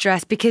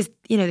 de-stress, because,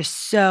 you know, there's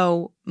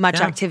so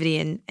much activity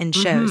in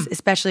shows,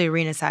 especially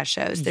arena-sized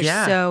shows.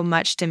 There's so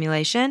much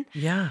stimulation.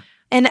 Yeah.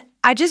 And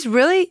I just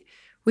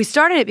we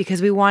started it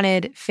because we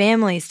wanted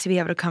families to be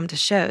able to come to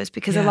shows,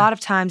 because a lot of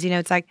times, you know,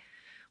 it's like,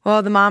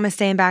 well, the mom is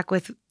staying back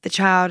with the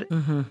child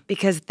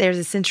because there's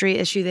a sensory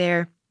issue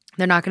there.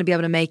 They're not going to be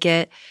able to make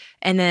it.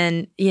 And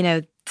then, you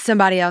know,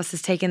 somebody else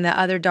has taken the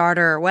other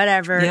daughter or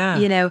whatever, Yeah.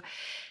 you know.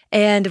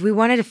 And we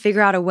wanted to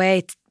figure out a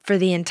way for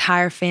the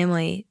entire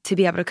family to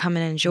be able to come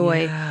and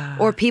enjoy, Yeah.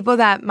 or people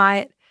that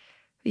might,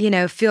 you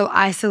know, feel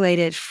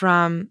isolated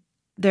from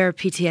their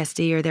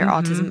PTSD or their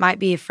autism, might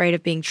be afraid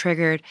of being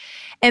triggered,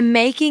 and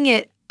making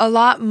it a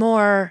lot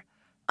more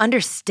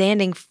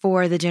understanding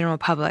for the general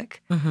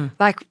public.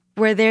 Like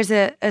where there's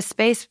a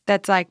space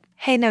that's like,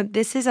 hey, no,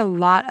 this is a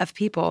lot of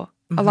people.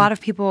 A lot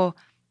of people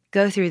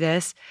go through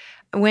this.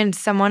 When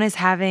someone is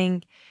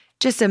having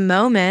just a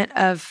moment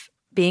of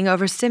being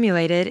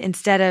overstimulated,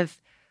 instead of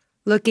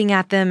looking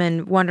at them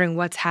and wondering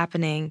what's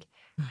happening,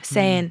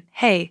 saying,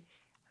 hey,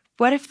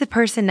 what if the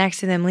person next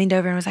to them leaned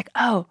over and was like,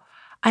 oh,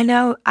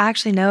 I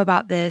actually know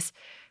about this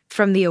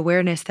from the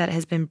awareness that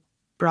has been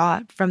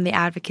brought, from the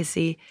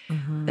advocacy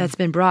that's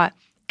been brought.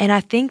 And I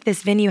think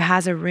this venue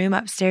has a room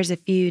upstairs if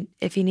you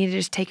need to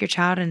just take your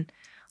child and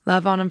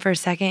love on them for a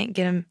second,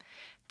 get them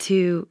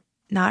to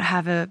not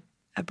have a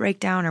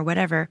breakdown or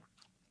whatever.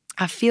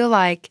 I feel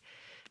like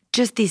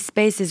just these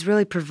spaces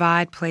really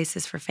provide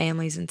places for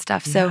families and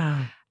stuff. So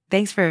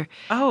thanks for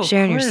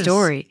sharing your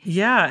story.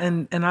 Yeah,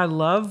 and I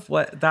love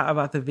that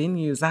about the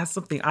venues. That's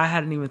something I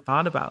hadn't even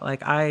thought about.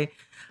 Like I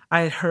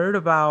had heard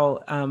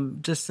about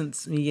just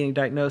since me getting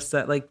diagnosed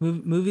that like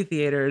movie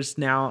theaters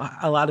now,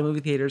 a lot of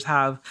movie theaters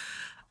have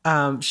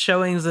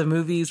showings of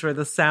movies where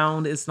the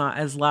sound is not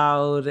as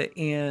loud,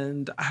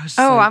 and I was just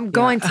I'm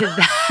going to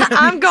that.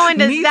 I'm going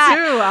to Me that.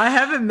 too. I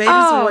haven't made it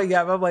to one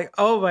yet, but I'm like,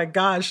 oh my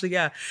gosh,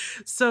 yeah.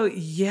 So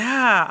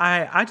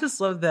yeah, I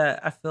just love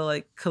that. I feel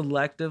like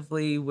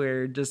collectively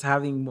we're just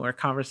having more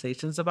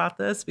conversations about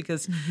this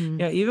because you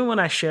know, even when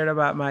I shared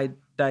about my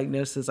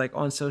diagnosis like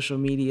on social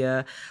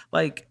media,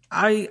 like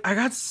I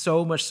got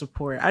so much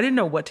support. I didn't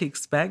know what to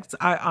expect.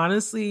 I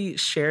honestly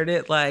shared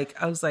it like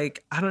I was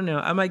like, I don't know,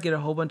 I might get a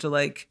whole bunch of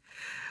like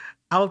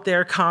out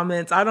there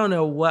comments. I don't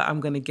know what I'm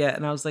going to get.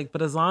 And I was like,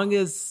 but as long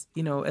as,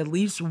 you know, at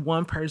least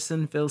one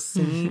person feels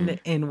seen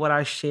in what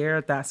I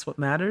share, that's what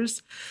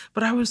matters.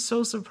 But I was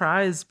so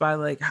surprised by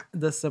like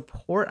the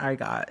support I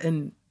got.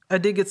 And I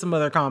did get some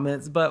other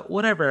comments, but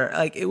whatever,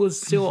 like it was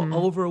still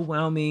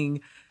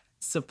overwhelming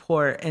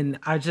support. And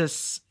that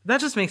just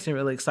makes me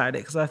really excited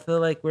because I feel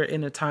like we're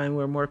in a time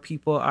where more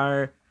people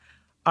are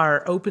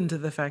open to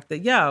the fact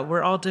that, yeah,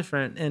 we're all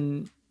different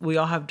and we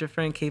all have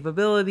different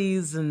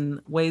capabilities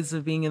and ways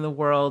of being in the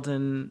world.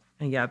 And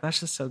yeah,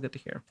 that's just so good to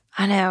hear.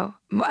 I know.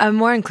 A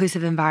more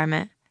inclusive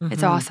environment.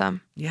 It's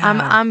awesome. Yeah.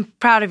 I'm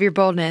proud of your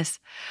boldness.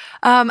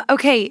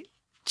 Okay,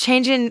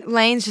 changing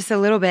lanes just a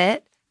little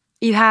bit.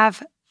 You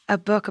have a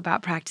book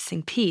about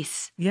practicing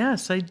peace.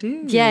 Yes, I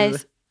do.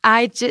 Yes.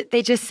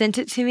 They just sent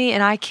it to me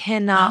and I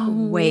cannot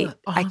wait.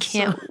 Awesome. I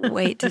can't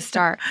wait to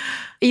start.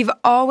 You've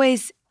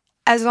always,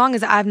 as long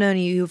as I've known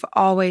you, you've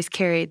always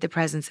carried the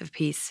presence of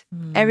peace.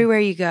 Everywhere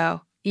you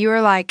go, you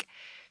are like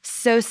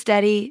so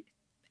steady.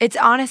 It's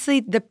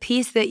honestly the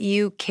peace that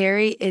you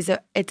carry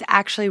it's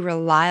actually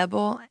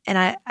reliable.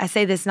 And I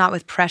say this not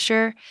with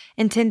pressure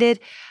intended.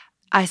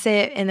 I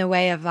say it in the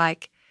way of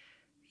like,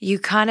 you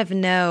kind of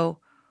know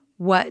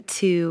what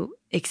to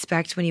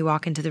expect when you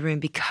walk into the room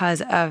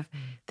because of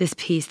this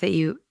peace that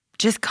you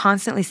just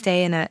constantly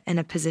stay in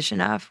a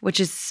position of, which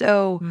is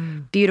so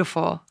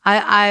beautiful.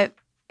 I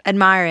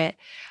admire it.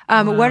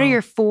 What are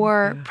your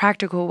 4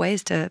 practical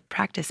ways to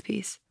practice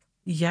peace?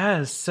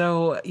 Yes.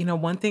 So, you know,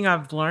 one thing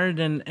I've learned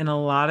and a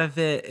lot of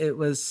it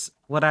was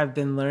what I've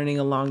been learning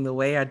along the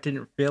way. I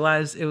didn't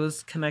realize it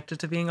was connected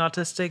to being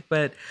autistic,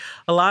 but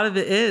a lot of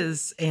it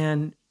is.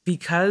 And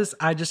because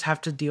I just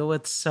have to deal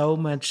with so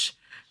much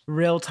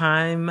real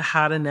time,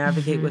 how to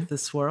navigate with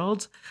this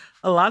world,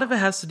 a lot of it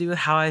has to do with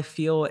how I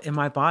feel in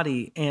my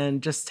body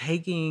and just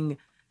taking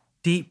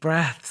deep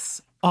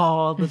breaths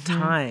all the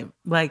time.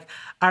 Like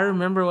I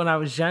remember when I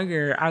was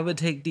younger, I would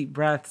take deep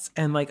breaths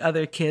and like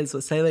other kids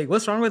would say like,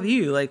 what's wrong with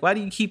you? Like, why do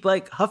you keep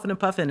like huffing and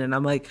puffing? And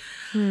I'm like,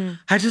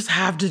 I just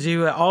have to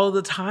do it all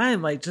the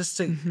time. Like just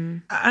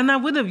to, and I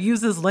wouldn't have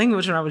used this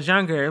language when I was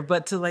younger,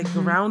 but to like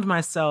ground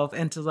myself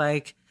and to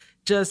like,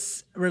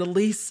 just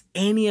release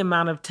any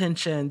amount of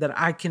tension that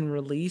I can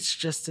release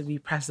just to be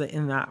present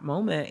in that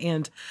moment.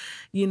 And,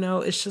 you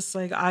know, it's just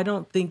like, I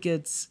don't think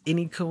it's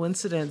any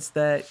coincidence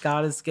that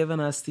God has given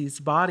us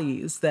these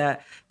bodies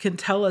that can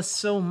tell us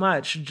so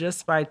much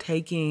just by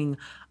taking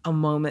a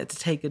moment to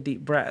take a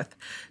deep breath.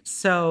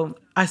 So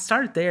I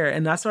start there,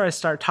 and that's where I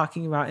start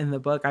talking about in the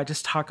book. I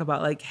just talk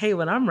about like, hey,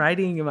 when I'm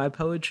writing in my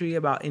poetry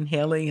about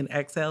inhaling and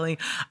exhaling,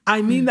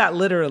 I mean that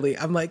literally.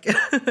 I'm like,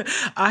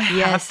 I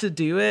have to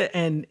do it.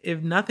 And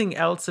if nothing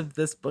else, if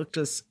this book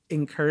just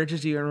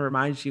encourages you and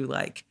reminds you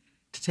like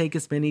to take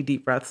as many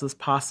deep breaths as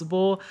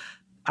possible,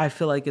 I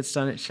feel like it's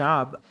done its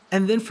job.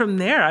 And then from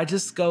there, I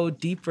just go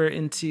deeper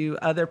into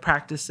other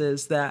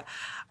practices that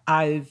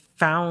I've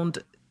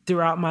found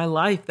throughout my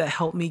life that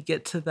helped me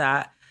get to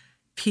that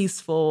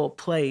peaceful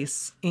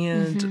place.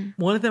 And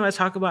one of them I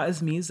talk about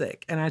is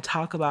music. And I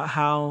talk about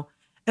how,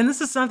 and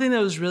this is something that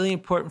was really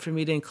important for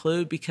me to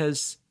include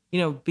because, you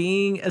know,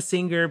 being a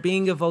singer,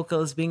 being a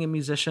vocalist, being a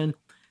musician,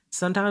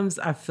 sometimes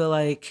I feel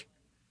like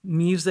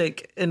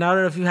music, and I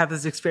don't know if you have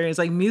this experience,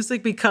 like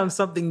music becomes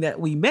something that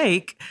we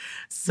make.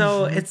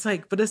 So it's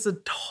like, but it's a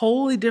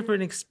totally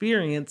different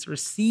experience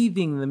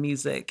receiving the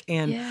music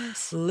and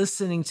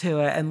listening to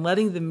it and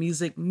letting the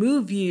music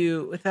move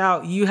you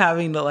without you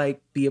having to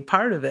like be a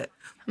part of it.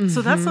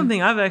 So that's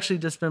something I've actually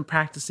just been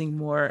practicing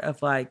more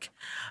of, like,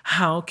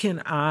 how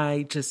can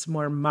I just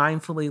more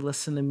mindfully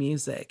listen to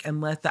music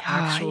and let the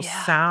actual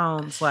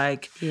sounds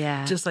like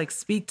just like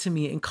speak to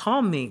me and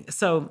calm me.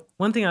 So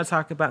one thing I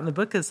talk about in the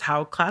book is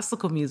how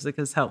classical music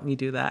has helped me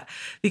do that,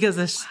 because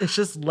it's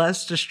just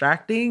less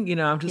distracting. You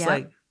know, I'm just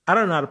like, I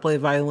don't know how to play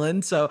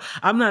violin, so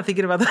I'm not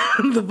thinking about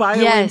the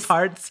violin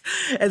parts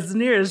as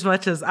near as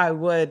much as I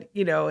would,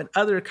 you know, in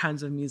other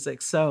kinds of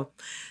music. So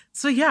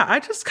yeah, I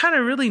just kind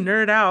of really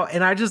nerd out,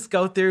 and I just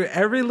go through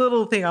every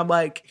little thing. I'm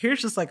like,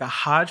 here's just like a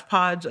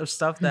hodgepodge of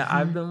stuff that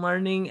I've been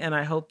learning, and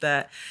I hope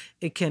that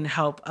it can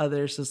help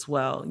others as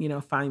well, you know,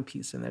 find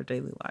peace in their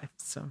daily life.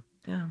 So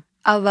yeah.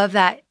 I love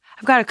that.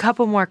 I've got a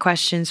couple more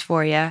questions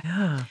for you.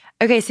 Yeah.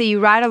 Okay, so you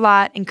write a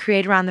lot and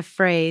create around the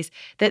phrase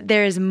that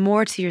there is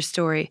more to your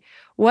story.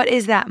 What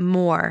is that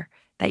more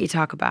that you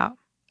talk about?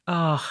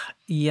 Oh,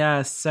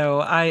 yes.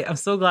 So I'm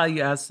so glad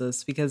you asked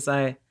this, because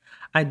I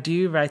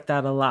do write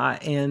that a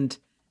lot. And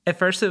at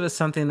first it was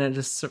something that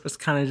just was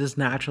kind of just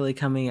naturally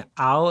coming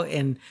out.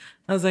 And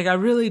I was like, I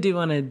really do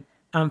want to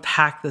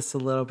unpack this a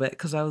little bit,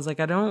 because I was like,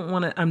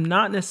 I'm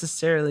not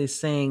necessarily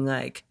saying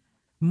like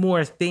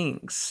more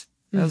things.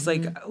 I was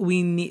like,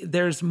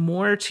 there's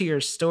more to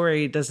your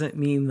story. Doesn't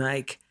mean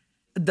like,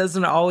 it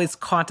doesn't always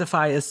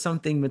quantify as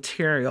something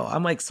material.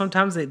 I'm like,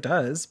 sometimes it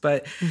does,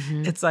 but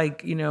it's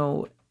like, you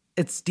know,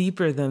 it's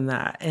deeper than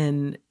that.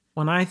 And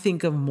when I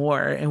think of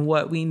more, and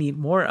what we need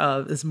more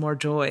of is more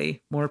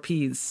joy, more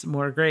peace,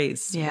 more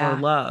grace, more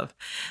love.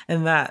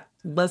 And that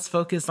let's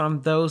focus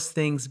on those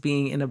things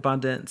being in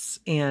abundance,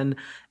 and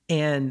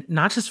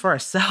not just for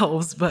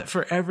ourselves, but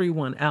for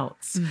everyone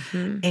else.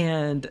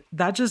 And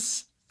that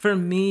just, for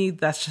me,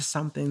 that's just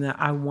something that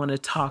I want to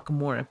talk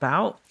more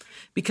about,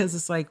 because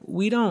it's like,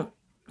 we don't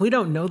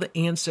know the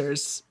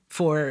answers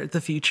for the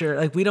future.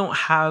 Like, we don't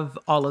have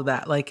all of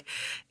that. Like,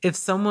 if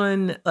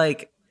someone,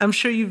 like, I'm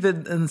sure you've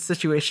been in a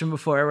situation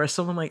before where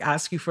someone like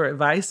asks you for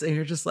advice, and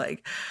you're just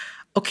like,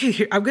 okay,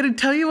 here, I'm going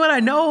to tell you what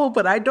I know,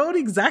 but I don't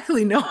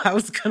exactly know how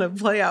it's going to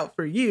play out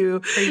for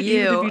you.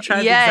 Even if you try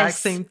the exact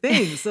same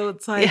thing. So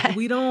it's like,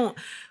 we don't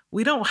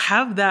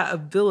have that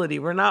ability.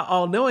 We're not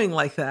all knowing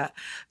like that.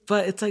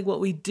 But it's like, what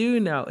we do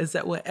know is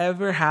that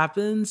whatever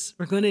happens,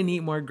 we're going to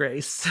need more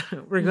grace.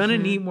 We're going to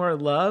need more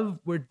love.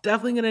 We're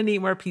definitely going to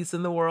need more peace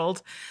in the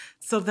world.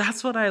 So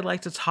that's what I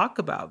like to talk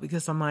about,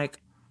 because I'm like,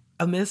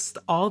 amidst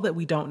all that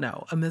we don't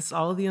know, amidst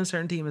all of the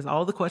uncertainty, amidst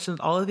all the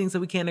questions, all the things that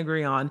we can't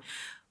agree on,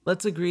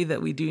 let's agree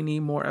that we do need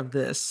more of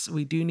this.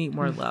 We do need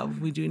more love.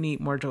 We do need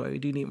more joy. We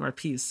do need more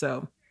peace.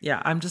 So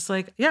yeah, I'm just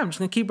like, I'm just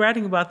going to keep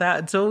writing about that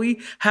until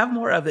we have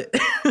more of it.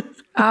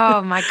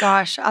 Oh my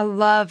gosh. I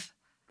love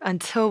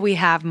until we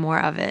have more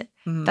of it.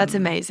 That's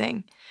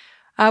amazing.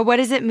 What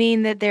does it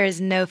mean that there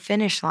is no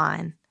finish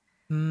line?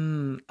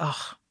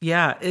 Oh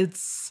yeah,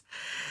 that's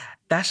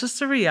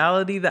just a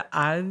reality that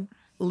I'm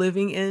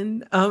living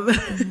in.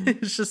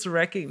 It's just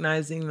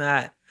recognizing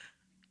that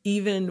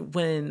even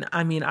when,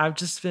 I've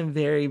just been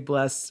very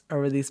blessed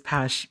over these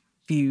past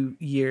few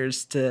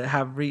years to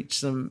have reached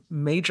some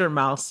major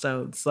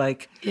milestones,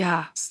 like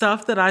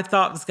stuff that I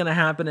thought was going to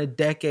happen a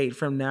decade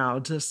from now,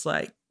 just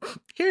like,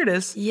 here it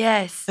is.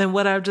 Yes. And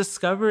what I've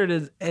discovered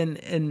is,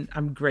 and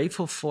I'm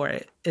grateful for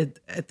it.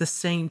 At the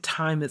same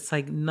time, it's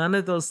like none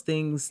of those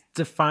things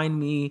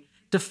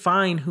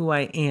define who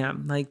I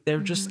am. Like, they're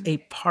just a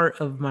part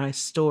of my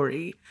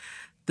story.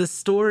 The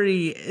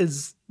story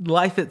is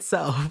life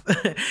itself.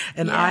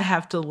 And I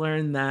have to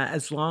learn that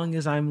as long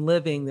as I'm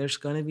living, there's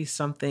going to be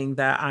something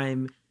that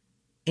I'm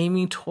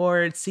aiming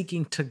toward,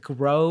 seeking to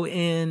grow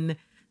in.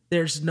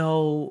 There's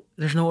no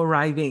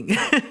arriving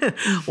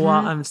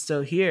while I'm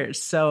still here.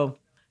 So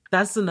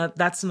that's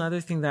another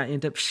thing that I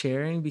end up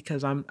sharing,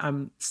 because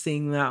I'm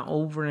seeing that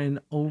over and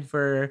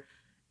over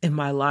in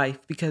my life.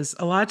 Because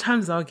a lot of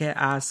times I'll get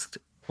asked,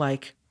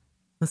 like,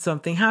 when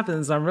something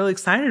happens, I'm really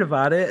excited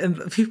about it,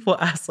 and people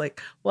ask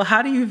like, well,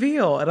 how do you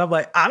feel? And I'm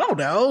like, I don't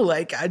know.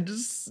 Like,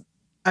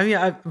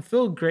 I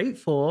feel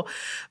grateful,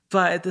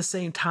 but at the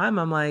same time,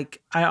 I'm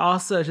like, I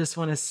also just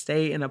want to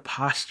stay in a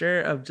posture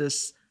of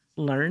just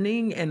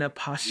learning, and a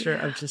posture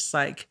of just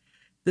like,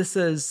 this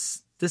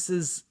is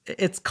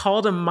it's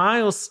called a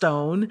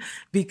milestone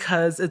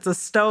because it's a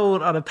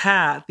stone on a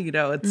path, you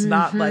know, it's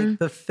not like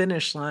the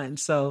finish line.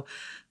 So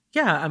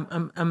yeah,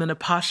 I'm in a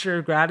posture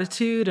of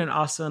gratitude, and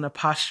also in a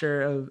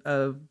posture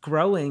of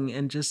growing,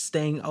 and just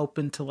staying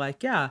open to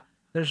like,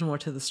 there's more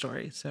to the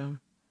story. So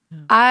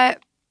I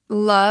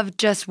love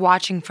just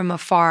watching from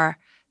afar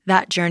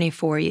that journey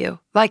for you.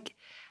 Like,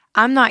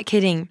 I'm not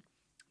kidding.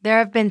 There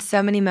have been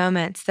so many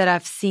moments that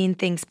I've seen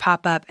things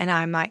pop up, and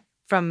I'm like,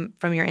 from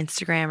your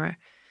Instagram or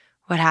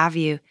what have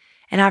you,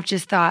 and I've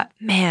just thought,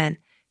 man,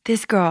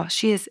 this girl,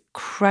 she is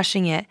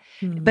crushing it.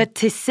 But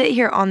to sit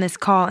here on this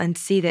call and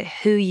see that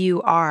who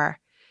you are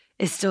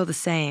is still the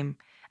same.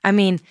 I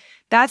mean,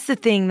 that's the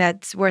thing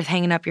that's worth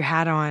hanging up your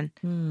hat on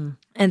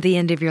at the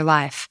end of your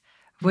life.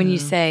 When you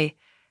say,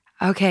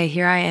 okay,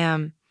 here I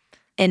am.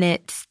 And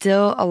it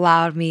still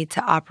allowed me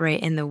to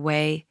operate in the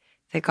way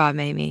that God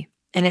made me.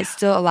 And it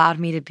still allowed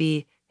me to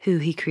be who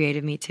he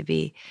created me to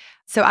be.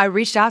 So I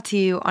reached out to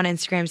you on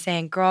Instagram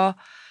saying, girl,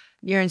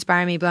 you're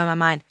inspiring me, blowing my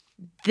mind.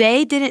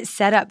 They didn't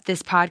set up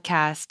this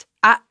podcast.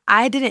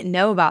 I didn't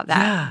know about that.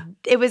 Yeah.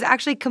 It was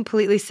actually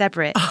completely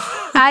separate.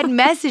 I'd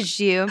messaged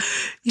you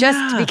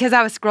just because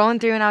I was scrolling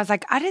through and I was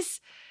like,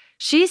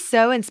 she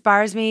so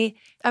inspires me.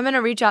 I'm going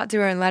to reach out to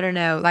her and let her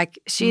know, like,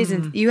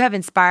 you have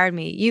inspired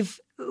me. You've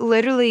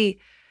literally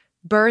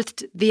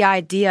birthed the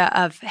idea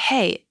of,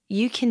 hey,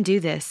 you can do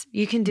this.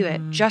 You can do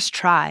it. Just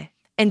try.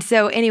 And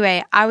so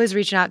anyway, I was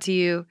reaching out to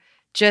you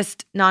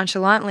just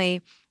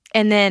nonchalantly.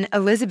 And then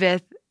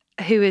Elizabeth,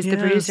 who is the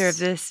producer of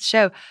this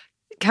show,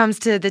 comes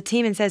to the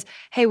team and says,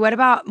 hey, what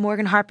about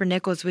Morgan Harper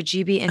Nichols? Would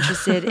you be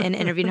interested in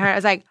interviewing her? I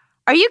was like,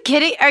 are you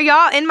kidding? Are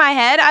y'all in my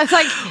head? I was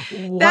like,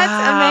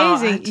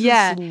 that's amazing.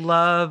 I just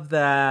love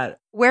that.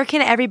 Where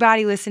can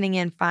everybody listening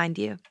in find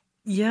you?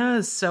 Yeah,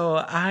 so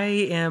I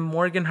am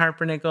Morgan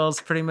Harper Nichols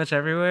pretty much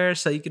everywhere.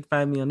 So you can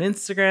find me on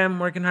Instagram,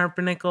 Morgan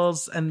Harper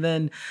Nichols, and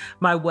then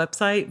my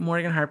website,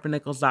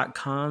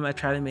 morganharpernichols.com. I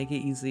try to make it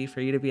easy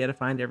for you to be able to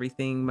find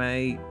everything,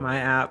 my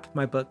app,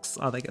 my books,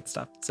 all that good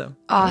stuff. So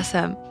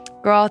awesome.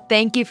 Girl,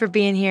 thank you for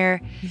being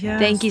here. Yes,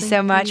 thank you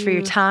so much for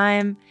your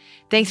time.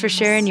 Thanks for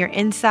sharing your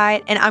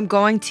insight. And I'm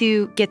going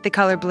to get the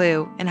color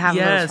blue and have a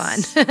little fun.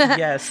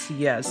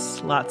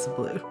 Yes. Lots of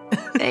blue.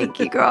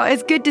 Thank you, girl.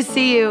 It's good to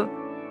see you.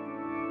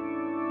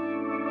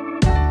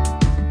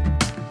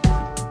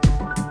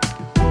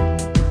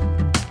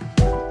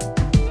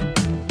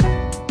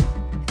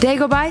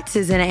 Daigle Bites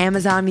is an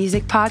Amazon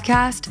Music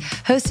podcast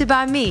hosted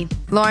by me,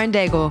 Lauren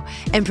Daigle,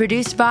 and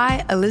produced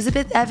by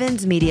Elizabeth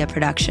Evans Media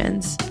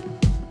Productions.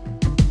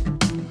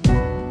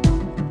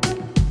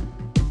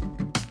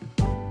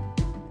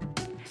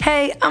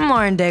 Hey, I'm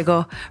Lauren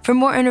Daigle. For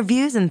more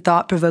interviews and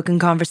thought-provoking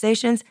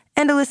conversations,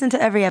 and to listen to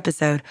every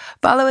episode,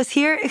 follow us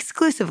here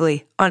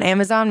exclusively on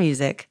Amazon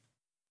Music.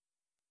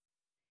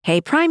 Hey,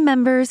 Prime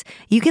members,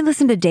 you can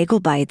listen to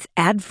Daigle Bites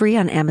ad-free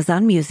on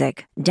Amazon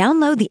Music.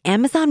 Download the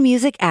Amazon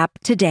Music app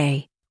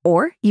today.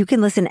 Or you can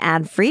listen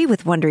ad-free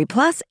with Wondery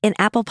Plus in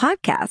Apple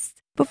Podcasts.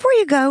 Before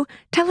you go,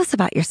 tell us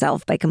about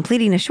yourself by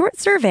completing a short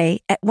survey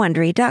at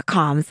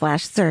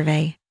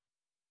Wondery.com/survey.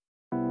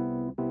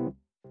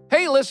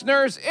 Hey,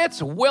 listeners,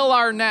 it's Will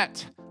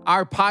Arnett.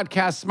 Our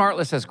podcast,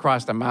 Smartless, has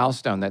crossed a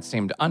milestone that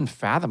seemed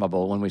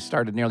unfathomable when we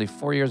started nearly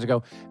 4 years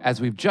ago, as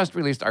we've just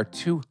released our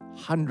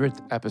 200th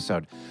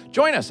episode.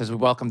 Join us as we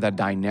welcome the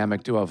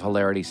dynamic duo of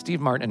hilarity,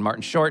 Steve Martin and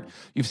Martin Short.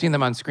 You've seen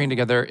them on screen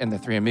together in The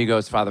Three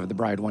Amigos, Father of the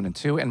Bride 1 and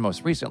 2, and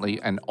most recently,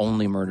 and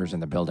Only Murders in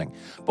the Building.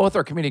 Both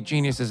are comedic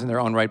geniuses in their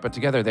own right, but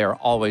together they are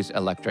always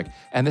electric.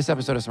 And this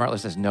episode of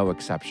Smartless is no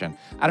exception.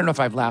 I don't know if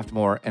I've laughed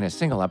more in a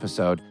single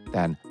episode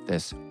than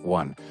this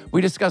one.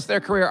 We discuss their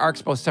career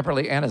arcs both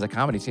separately and as a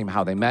comedy team,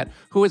 how they met,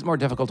 who is more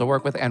difficult to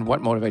work with, and what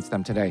motivates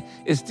them today.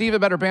 Is Steve a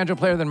better banjo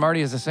player than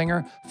Marty as a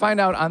singer? Find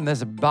out on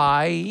this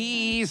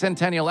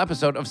bicentennial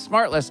episode of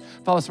Smartless.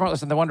 Follow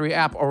Smartless in the Wondery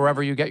app or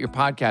wherever you get your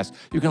podcasts.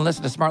 You can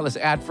listen to Smartless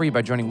ad-free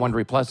by joining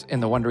Wondery Plus in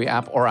the Wondery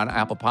app or on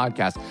Apple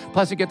Podcasts.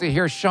 Plus, you get to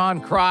hear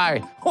Sean cry.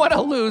 What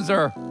a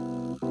loser.